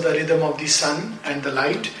follows the rhythm of the sun and the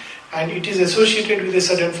light, and it is associated with a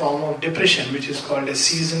certain form of depression, which is called a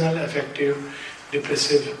seasonal affective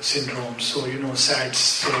depressive syndrome. So, SADS.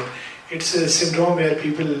 So, it's a syndrome where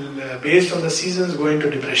people, based on the seasons, go into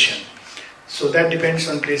depression. So, that depends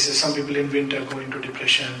on places. Some people in winter go into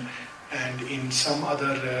depression, and in some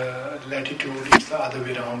other latitude it's the other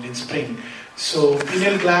way around in spring. So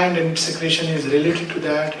pineal gland and secretion is related to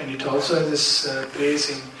that, and it also has this place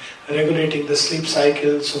in regulating the sleep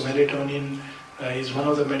cycle. So melatonin is one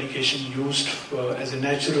of the medication used as a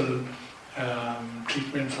natural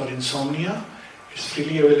treatment for insomnia. It's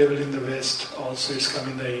freely available in the West. Also it's come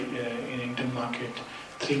in the in Indian market,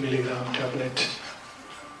 3 milligram tablet,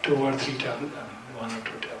 2 or 3 tablets, 1 or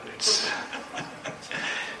 2 tablets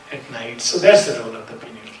at night. So that's the role of the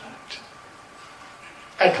pineal gland.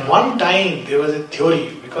 At one time there was a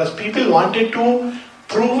theory, because people wanted to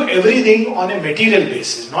prove everything on a material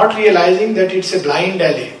basis, not realizing that it's a blind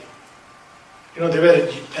alley. They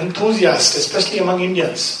were enthusiasts, especially among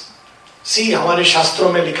Indians. See, हमारे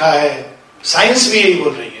शास्त्रों में लिखा है, science भी यही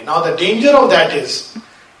बोल रही है. Now the danger of that is,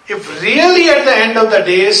 if really at the end of the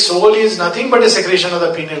day soul is nothing but a secretion of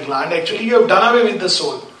the pineal gland, actually you have done away with the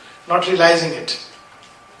soul, not realizing it.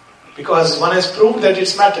 Because one has proved that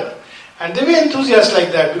it's matter. And they were enthusiasts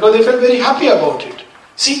like that because they felt very happy about it.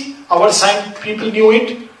 See, our science people knew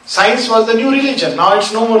it. Science was the new religion. Now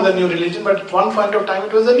it's no more the new religion, but at one point of time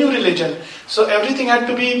it was the new religion. So everything had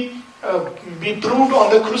to be proved on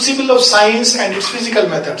the crucible of science and its physical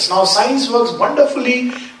methods. Now science works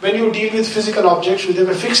wonderfully when you deal with physical objects with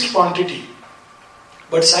a fixed quantity.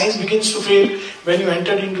 But science begins to fail when you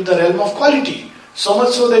enter into the realm of quality. So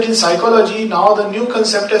much so that in psychology, now the new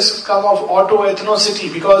concept has come of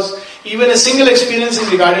auto-ethnicity, because even a single experience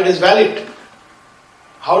is regarded as valid.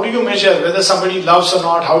 How do you measure whether somebody loves or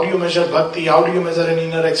not? How do you measure bhakti? How do you measure an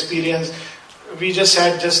inner experience? We just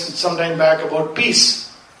had some time back about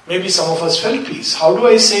peace. Maybe some of us felt peace. How do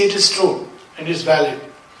I say it is true and is valid?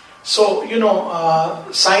 So,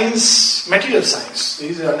 science, material science,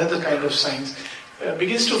 this is another kind of science,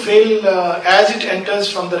 begins to fail as it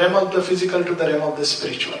enters from the realm of the physical to the realm of the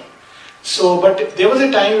spiritual. So, but there was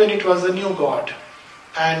a time when it was the new God.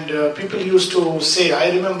 And people used to say,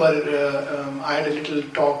 I remember I had a little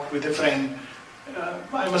talk with a friend,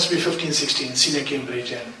 I must be 15, 16, senior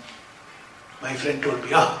Cambridge, and my friend told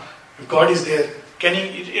me, if God is there, can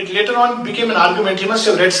he, it later on became an argument, he must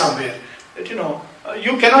have read somewhere, that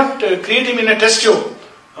you cannot create him in a test tube,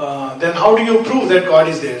 then how do you prove that God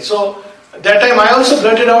is there? So, at that time I also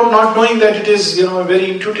blurted out, not knowing that it is a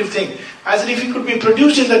very intuitive thing. I said, if he could be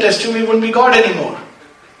produced in the test tube, he wouldn't be God anymore.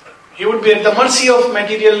 He would be at the mercy of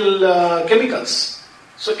material chemicals.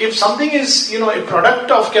 So if something is, a product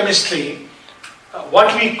of chemistry,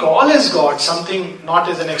 what we call as God, something not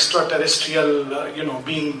as an extraterrestrial,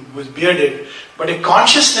 being with bearded, but a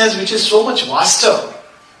consciousness which is so much vaster,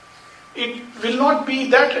 it will not be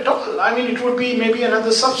that at all. I mean, it would be maybe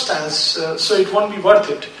another substance, so it won't be worth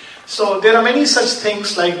it. So there are many such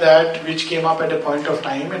things like that which came up at a point of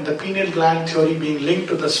time, and the pineal gland theory being linked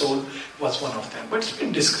to the soul was one of them. But it's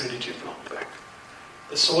been discredited long back.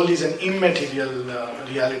 The soul is an immaterial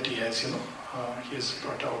reality, as He has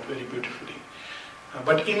brought out very beautifully.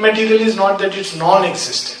 But immaterial is not that it's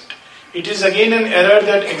non-existent. It is again an error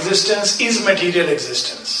that existence is material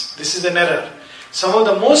existence. This is an error. Some of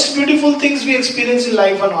the most beautiful things we experience in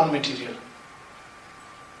life are non-material.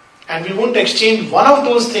 And we won't exchange one of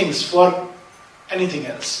those things for anything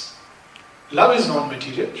else. Love is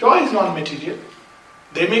non-material. Joy is non-material.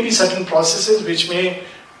 There may be certain processes which may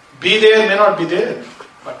be there, may not be there,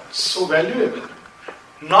 but so valuable.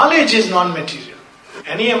 Knowledge is non-material.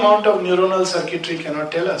 Any amount of neuronal circuitry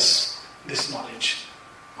cannot tell us this knowledge.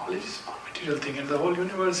 Knowledge is a non-material thing, and the whole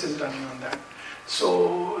universe is running on that.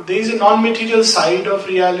 So there is a non-material side of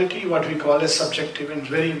reality, what we call as subjective, and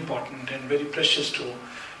very important and very precious to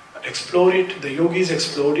explore it. The yogis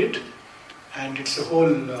explored it, and it's a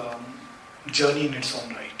whole journey in its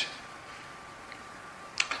own right.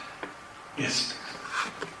 Yes.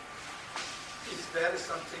 Is there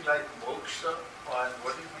something like moksha, or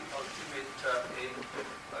what is the ultimate aim of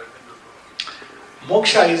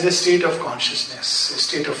Moksha is a state of consciousness, a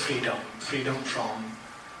state of freedom. Freedom from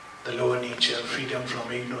the lower nature, freedom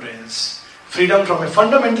from ignorance, freedom from a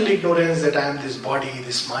fundamental ignorance that I am this body,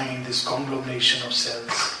 this mind, this conglomeration of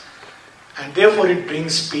cells. And therefore it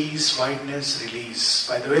brings peace, wideness, release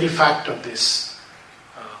by the very fact of this.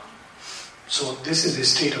 So this is a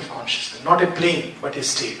state of consciousness, not a plane, but a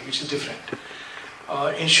state, which is different.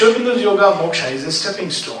 In Sri Aurobindo's yoga, moksha is a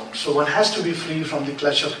stepping stone. So one has to be free from the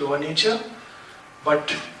clutch of lower nature.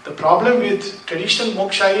 But the problem with traditional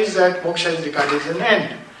moksha is that moksha is regarded as an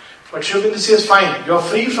end. But Sri Aurobindo says, fine, you are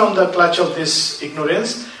free from the clutch of this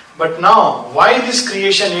ignorance, but now, why this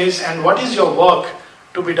creation is and what is your work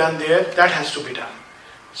to be done there, that has to be done.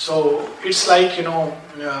 So, it's like, in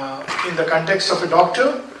the context of a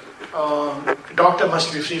doctor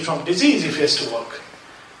must be free from disease if he has to work.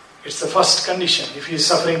 It's the first condition. If he is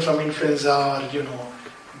suffering from influenza or,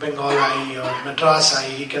 Bengal eye or Madras eye,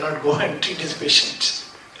 he cannot go and treat his patient.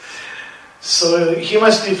 So, he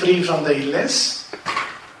must be free from the illness.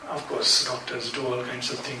 Of course, doctors do all kinds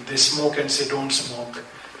of things. They smoke and say don't smoke.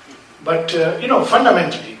 But,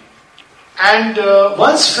 fundamentally. And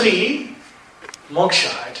once free,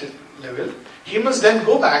 moksha at a level, he must then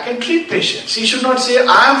go back and treat patients. He should not say,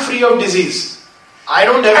 I am free of disease. I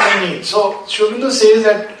don't have any need. So, Sri Aurobindo says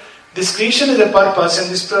that this creation is a purpose, and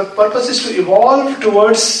this purpose is to evolve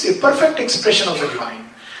towards a perfect expression of the divine.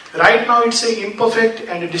 Right now it's an imperfect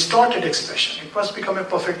and a distorted expression. It must become a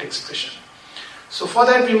perfect expression. So for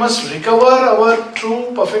that we must recover our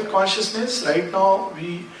true perfect consciousness. Right now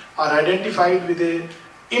we are identified with a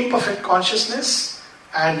imperfect consciousness,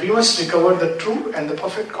 and we must recover the true and the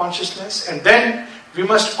perfect consciousness, and then we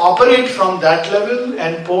must operate from that level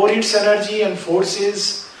and pour its energy and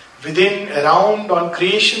forces within, around, on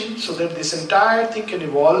creation, so that this entire thing can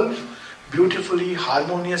evolve beautifully,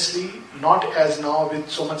 harmoniously, not as now with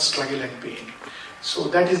so much struggle and pain. So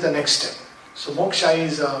that is the next step. So moksha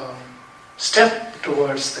is a step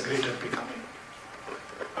towards the greater becoming.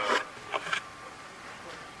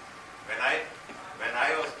 When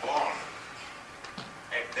I was born,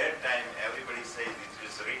 at that time everybody says it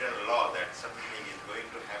is written law that something is going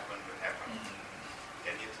to happen.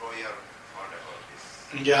 Can you throw your thought about this?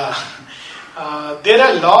 Yeah. There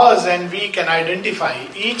are laws and we can identify.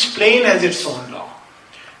 Each plane has its own law.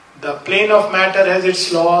 The plane of matter has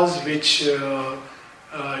its laws which,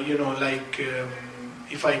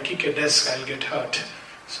 if I kick a desk, I'll get hurt.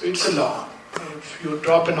 So it's a law. If you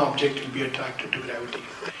drop an object, you'll be attracted to gravity.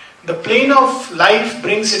 The plane of life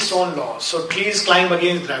brings its own laws. So trees climb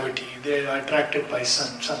against gravity. They are attracted by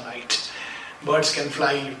sunlight. Birds can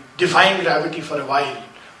fly, defying gravity for a while,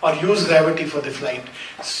 or use gravity for the flight.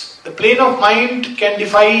 The plane of mind can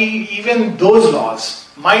defy even those laws.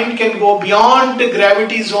 Mind can go beyond the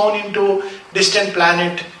gravity zone into distant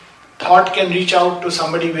planet. Thought can reach out to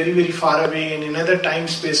somebody very, very far away in another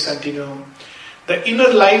time-space continuum. The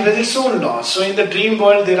inner life has its own laws. So in the dream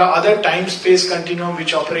world, there are other time-space continuum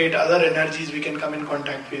which operate, other energies we can come in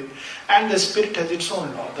contact with. And the spirit has its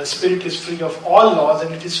own law. The spirit is free of all laws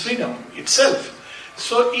and it is freedom itself.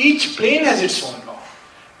 So each plane has its own law.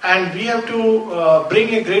 And we have to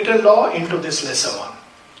bring a greater law into this lesser one.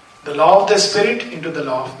 The law of the spirit into the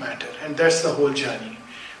law of matter. And that's the whole journey.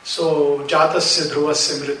 So, jatasya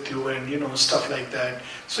dhruvasya mrityu and stuff like that.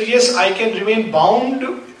 So yes, I can remain bound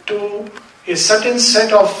to a certain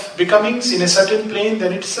set of becomings in a certain plane,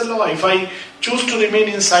 then it's a law. If I choose to remain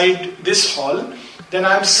inside this hall, then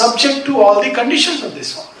I am subject to all the conditions of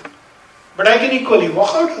this hall. But I can equally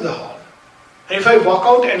walk out of the hall. And if I walk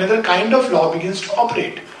out, another kind of law begins to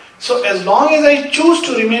operate. So as long as I choose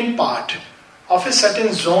to remain part of a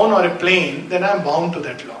certain zone or a plane, then I am bound to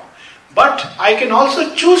that law. But I can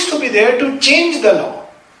also choose to be there to change the law.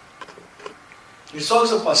 It's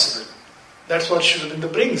also possible. That's what Sri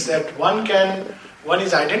Aurobindo brings, that one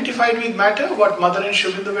is identified with matter, what Mother and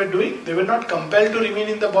Sri Aurobindo were doing. They were not compelled to remain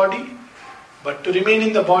in the body, but to remain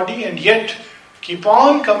in the body and yet keep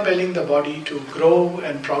on compelling the body to grow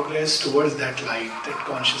and progress towards that light, that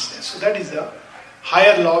consciousness. So that is the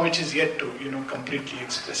higher law which is yet to, completely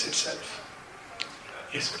express itself.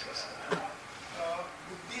 Yes, please.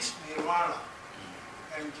 Buddhist Nirvana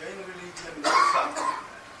and Jain religion moksha,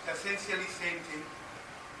 essentially same thing.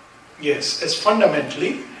 Yes, as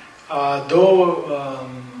fundamentally, though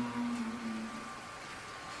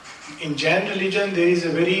in Jain religion there is a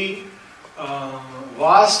very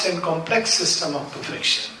vast and complex system of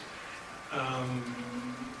perfection.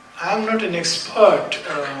 I am not an expert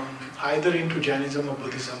either into Jainism or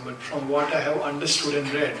Buddhism, but from what I have understood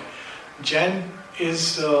and read, Jain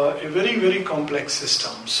is a very, very complex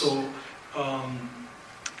system. So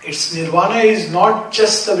its nirvana is not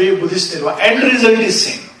just the way Buddhist nirvana. End result is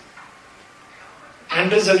same.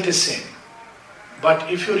 End result is same. But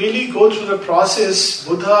if you really go through the process,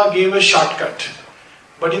 Buddha gave a shortcut.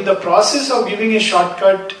 But in the process of giving a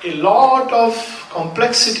shortcut, a lot of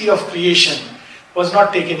complexity of creation was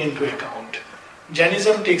not taken into account.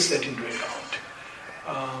 Jainism takes that into account.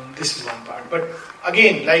 This is one part. But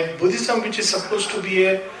again, like Buddhism, which is supposed to be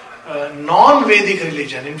a non-Vedic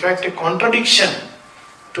religion, in fact a contradiction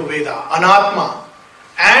to Veda, Anatma,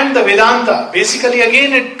 and the Vedanta, basically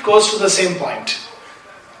again it goes to the same point.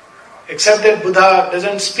 Except that Buddha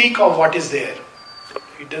doesn't speak of what is there.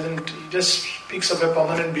 He just speaks of a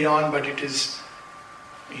permanent beyond, but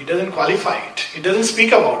he doesn't qualify it. He doesn't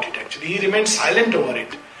speak about it actually. He remains silent over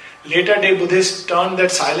it. Later day Buddhists turned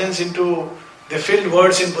that silence into, they filled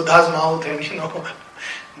words in Buddha's mouth and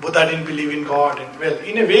Buddha didn't believe in God. And well,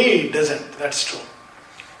 in a way it doesn't, that's true.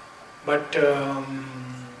 But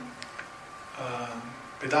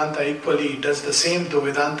Vedanta equally does the same, though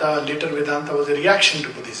later Vedanta was a reaction to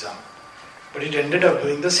Buddhism. But it ended up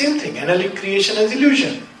doing the same thing, annihilate creation as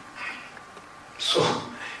illusion. So,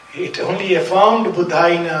 it only affirmed Buddha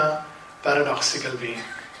in a paradoxical way.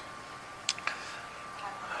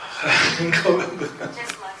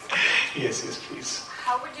 Yes, please.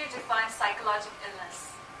 How would you define psychological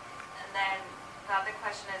illness? And then the other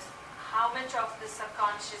question is, how much of the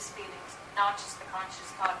subconscious feelings, not just the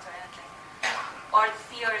conscious thoughts or anything, or the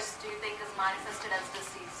fears do you think is manifested as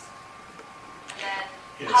disease? And then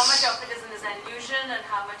how much of it is an illusion and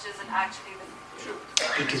how much is it actually the truth?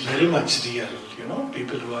 It is very much real,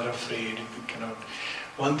 people who are afraid, cannot.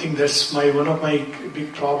 One thing that's one of my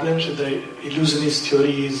big problems with the illusionist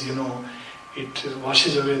theory is, it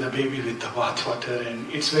washes away the baby with the bathwater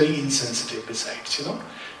and it's very insensitive besides,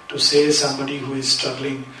 to say somebody who is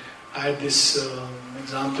struggling. I had this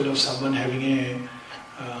example of someone having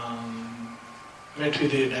met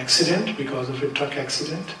with an accident because of a truck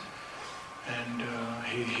accident, and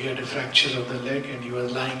he had a fracture of the leg and he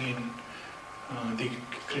was lying in the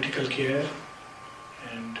critical care,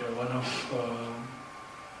 and one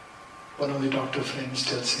of the doctor friends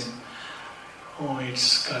tells him, "Oh,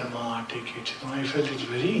 it's karma, take it." I felt it's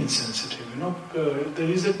very insensitive. There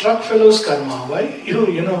is a truck fellow's karma. Why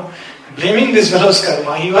blaming this fellow's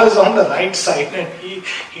karma? He was on the right side and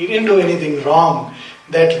he didn't do anything wrong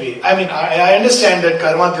that way. I mean, I understand that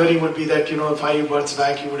karma theory would be that 5 births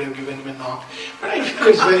back you would have given him a knock, but I feel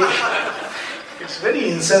it's very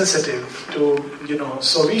insensitive to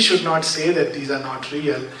So we should not say that these are not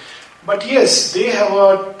real. But yes, they have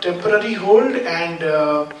a temporary hold and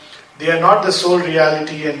they are not the sole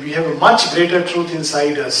reality, and we have a much greater truth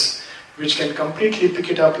inside us which can completely pick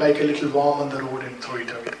it up like a little worm on the road and throw it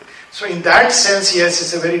away. So in that sense, yes,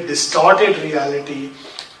 it's a very distorted reality,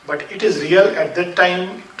 but it is real at that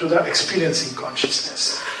time to the experiencing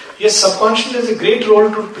consciousness. Yes, subconscious has a great role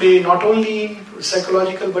to play not only in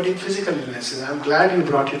psychological but in physical illnesses. I'm glad you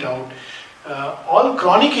brought it out. All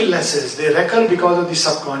chronic illnesses, they recur because of the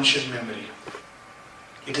subconscious memory.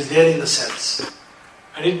 It is there in the cells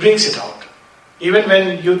and it brings it out. Even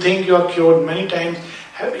when you think you are cured, many times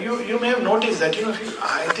you may have noticed that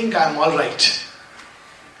I think I'm all right.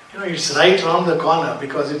 It's right around the corner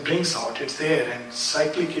because it brings out, it's there, and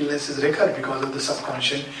cyclic illnesses recur because of the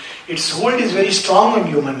subconscious. Its hold is very strong on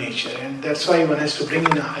human nature, and that's why one has to bring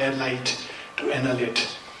in a higher light to annihilate.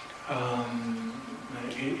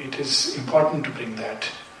 It is important to bring that.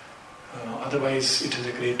 Otherwise, it has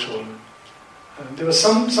a great role. There was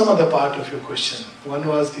some other part of your question. One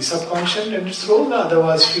was the subconscious and its role, the other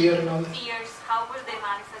was fear and all that. Fears, how will they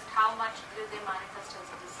manifest? How much will they manifest as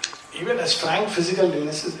a disease? Even as frank physical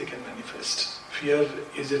illnesses, they can manifest. Fear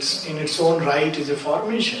is in its own right is a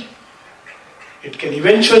formation. It can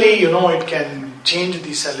eventually, it can change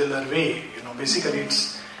the cellular way. Basically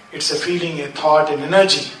it's a feeling, a thought, an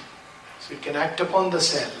energy. So it can act upon the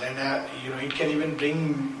cell, and it can even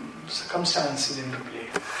bring circumstances into play.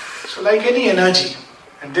 So like any energy,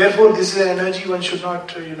 and therefore this is an energy one should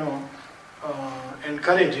not,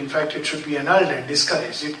 encourage. In fact, it should be annulled and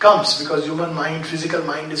discouraged. It comes because human mind, physical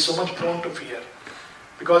mind is so much prone to fear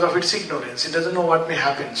because of its ignorance. It doesn't know what may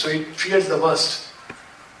happen, so it fears the worst.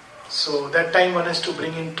 So that time one has to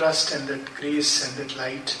bring in trust and that grace and that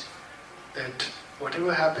light, that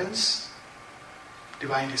whatever happens,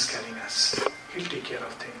 Divine is carrying us. He'll take care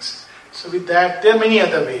of things. So with that, there are many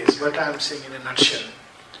other ways, but I am saying in a nutshell,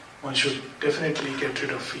 one should definitely get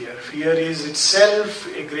rid of fear. Fear is itself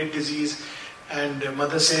a great disease, and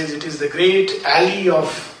Mother says it is the great ally of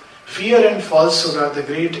fear and falsehood are the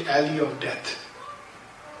great ally of death.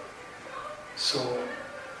 So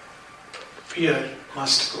fear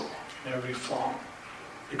must go in every form,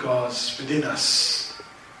 because within us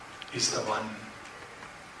is the one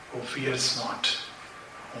who fears not,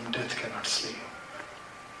 whom death cannot slay.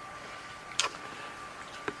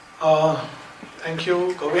 Thank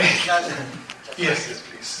you, Gobe. Yes,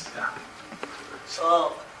 please. Yeah.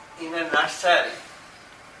 So, in a nutshell,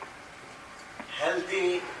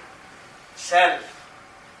 healthy self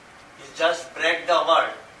is just break the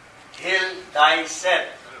word, heal thyself.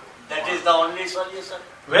 That is the only solution.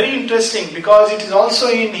 Very interesting, because it is also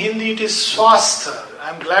in Hindi, it is swastha.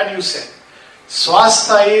 I am glad you said.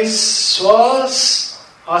 Swastha is swas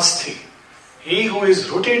asthi. He who is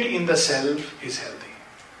rooted in the self is healthy.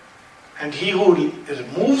 And he who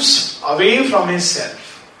moves away from his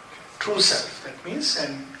self, true self, that means,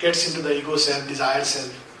 and gets into the ego self, desire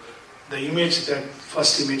self, the image, that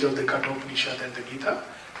first image of the Kathopanishad and the Gita,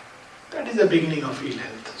 that is the beginning of ill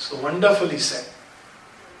health. So wonderfully said.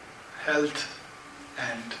 Health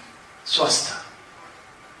and swastha.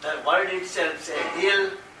 The word itself says,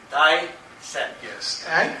 heal thyself. Yes.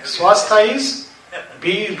 And swastha is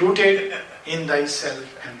be rooted in thyself,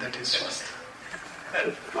 and that is swastha.